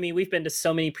Mark, you and me, we've been to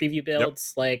so many preview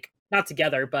builds, like not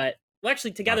together, but well,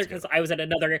 actually together because I was at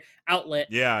another outlet.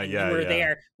 Yeah, we were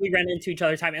there. We ran into each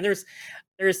other time, and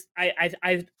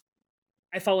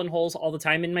I fall in holes all the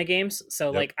time in my games, so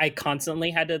like I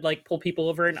constantly had to like pull people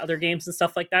over in other games and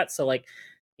stuff like that. So like,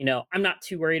 I'm not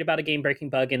too worried about a game breaking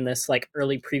bug in this like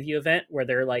early preview event where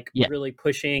they're like really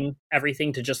pushing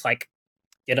everything to just like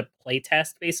get a play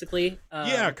test basically.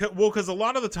 Because a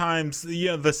lot of the times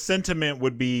the sentiment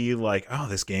would be like, oh,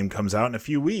 this game comes out in a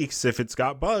few weeks, if it's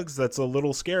got bugs that's a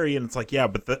little scary, and it's like, yeah,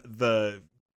 but the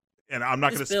and I'm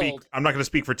not going to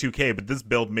speak for 2K, but this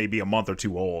build may be a month or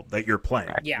 2 old that you're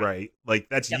playing, right? Like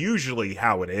that's usually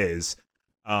how it is.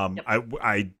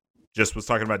 I just was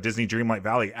talking about Disney Dreamlight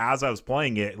Valley. As I was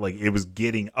playing it, like it was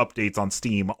getting updates on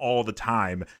Steam all the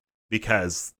time,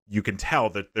 because you can tell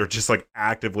that they're just like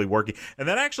actively working. And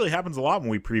that actually happens a lot when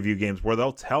we preview games, where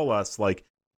they'll tell us like,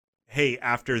 hey,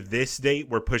 after this date,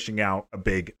 we're pushing out a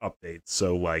big update.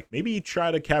 So like maybe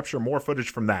try to capture more footage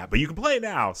from that, but you can play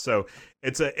now. So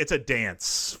it's a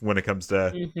dance when it comes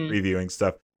to previewing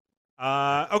stuff.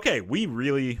 Okay. We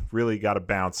really, really got to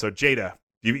bounce. So Jada,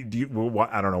 do you,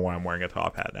 I don't know why I'm wearing a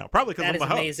top hat now. Probably because I'm the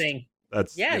host. Amazing.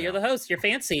 That's you're the host. You're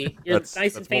fancy. You're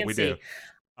nice and fancy. What we do.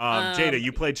 Jada,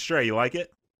 you played Stray. You like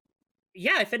it?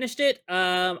 Yeah, I finished it.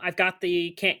 I've got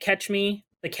the Can't Catch Me,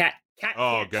 the cat.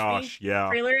 Oh gosh, yeah.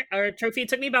 Trailer or trophy. It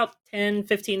took me about 10,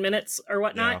 15 minutes or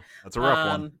whatnot. Yeah, that's a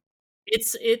rough one.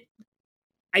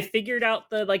 I figured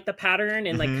out the pattern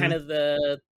and like kind of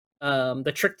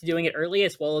the trick to doing it early,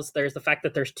 as well as there's the fact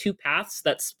that there's 2 paths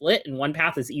that split, and one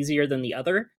path is easier than the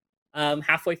other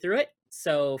halfway through it.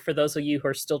 So for those of you who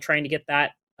are still trying to get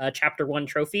that chapter 1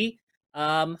 trophy,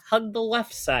 hug the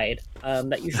left side.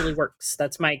 That usually works.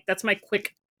 That's my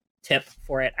quick tip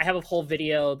for it. I have a whole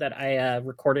video that I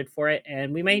recorded for it,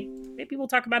 and maybe we'll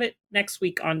talk about it next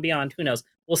week on Beyond. Who knows?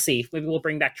 We'll see. Maybe we'll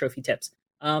bring back trophy tips.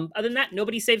 Other than that,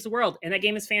 Nobody Saves the World, and that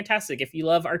game is fantastic. If you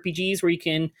love RPGs where you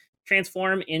can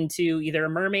transform into either a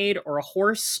mermaid or a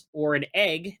horse or an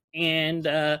egg and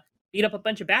beat up a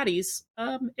bunch of baddies,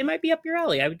 it might be up your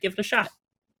alley. I would give it a shot.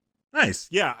 Nice.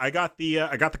 Yeah, I got the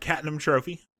Catnum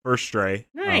trophy for Stray.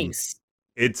 Nice.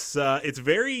 It's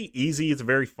very easy. It's a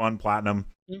very fun platinum.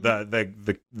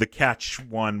 The catch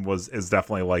one is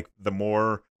definitely like the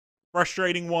more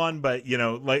frustrating one, but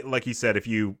like you said, if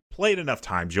you played enough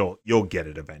times, you'll get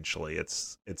it eventually.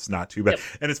 It's not too bad.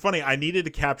 And it's funny, I needed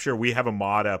to capture, we have a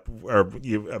mod up, or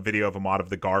a video of a mod of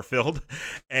the Garfield,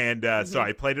 and so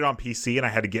I played it on PC, and I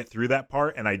had to get through that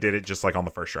part, and I did it just like on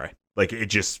the first try. Like it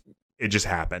it just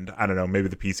happened. I don't know. Maybe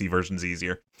the PC version's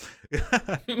easier.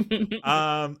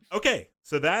 Okay,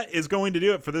 so that is going to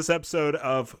do it for this episode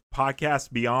of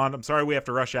Podcast Beyond. I'm sorry we have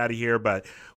to rush out of here, but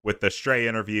with the Stray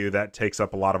interview, that takes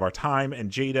up a lot of our time,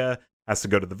 and Jada has to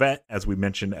go to the vet, as we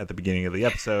mentioned at the beginning of the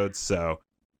episode. So,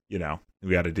 we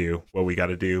got to do what we got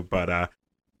to do. But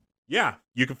yeah,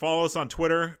 you can follow us on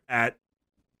Twitter at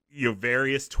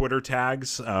various Twitter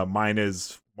tags. Mine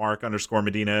is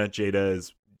Mark_Medina. Jada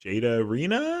is Jada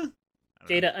Rena.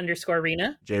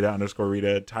 Jada_Rena.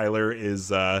 Jada_Rena. Tyler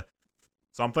is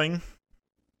something.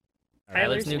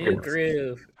 Tyler's New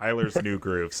Groove. Tyler's New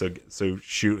Groove. So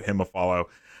shoot him a follow.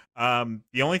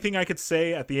 The only thing I could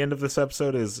say at the end of this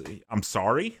episode is I'm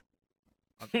sorry.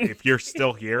 If you're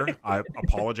still here, I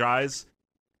apologize.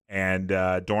 And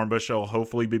Dornbush will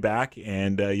hopefully be back,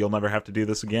 and you'll never have to do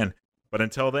this again. But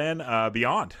until then,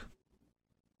 Beyond.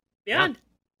 Beyond.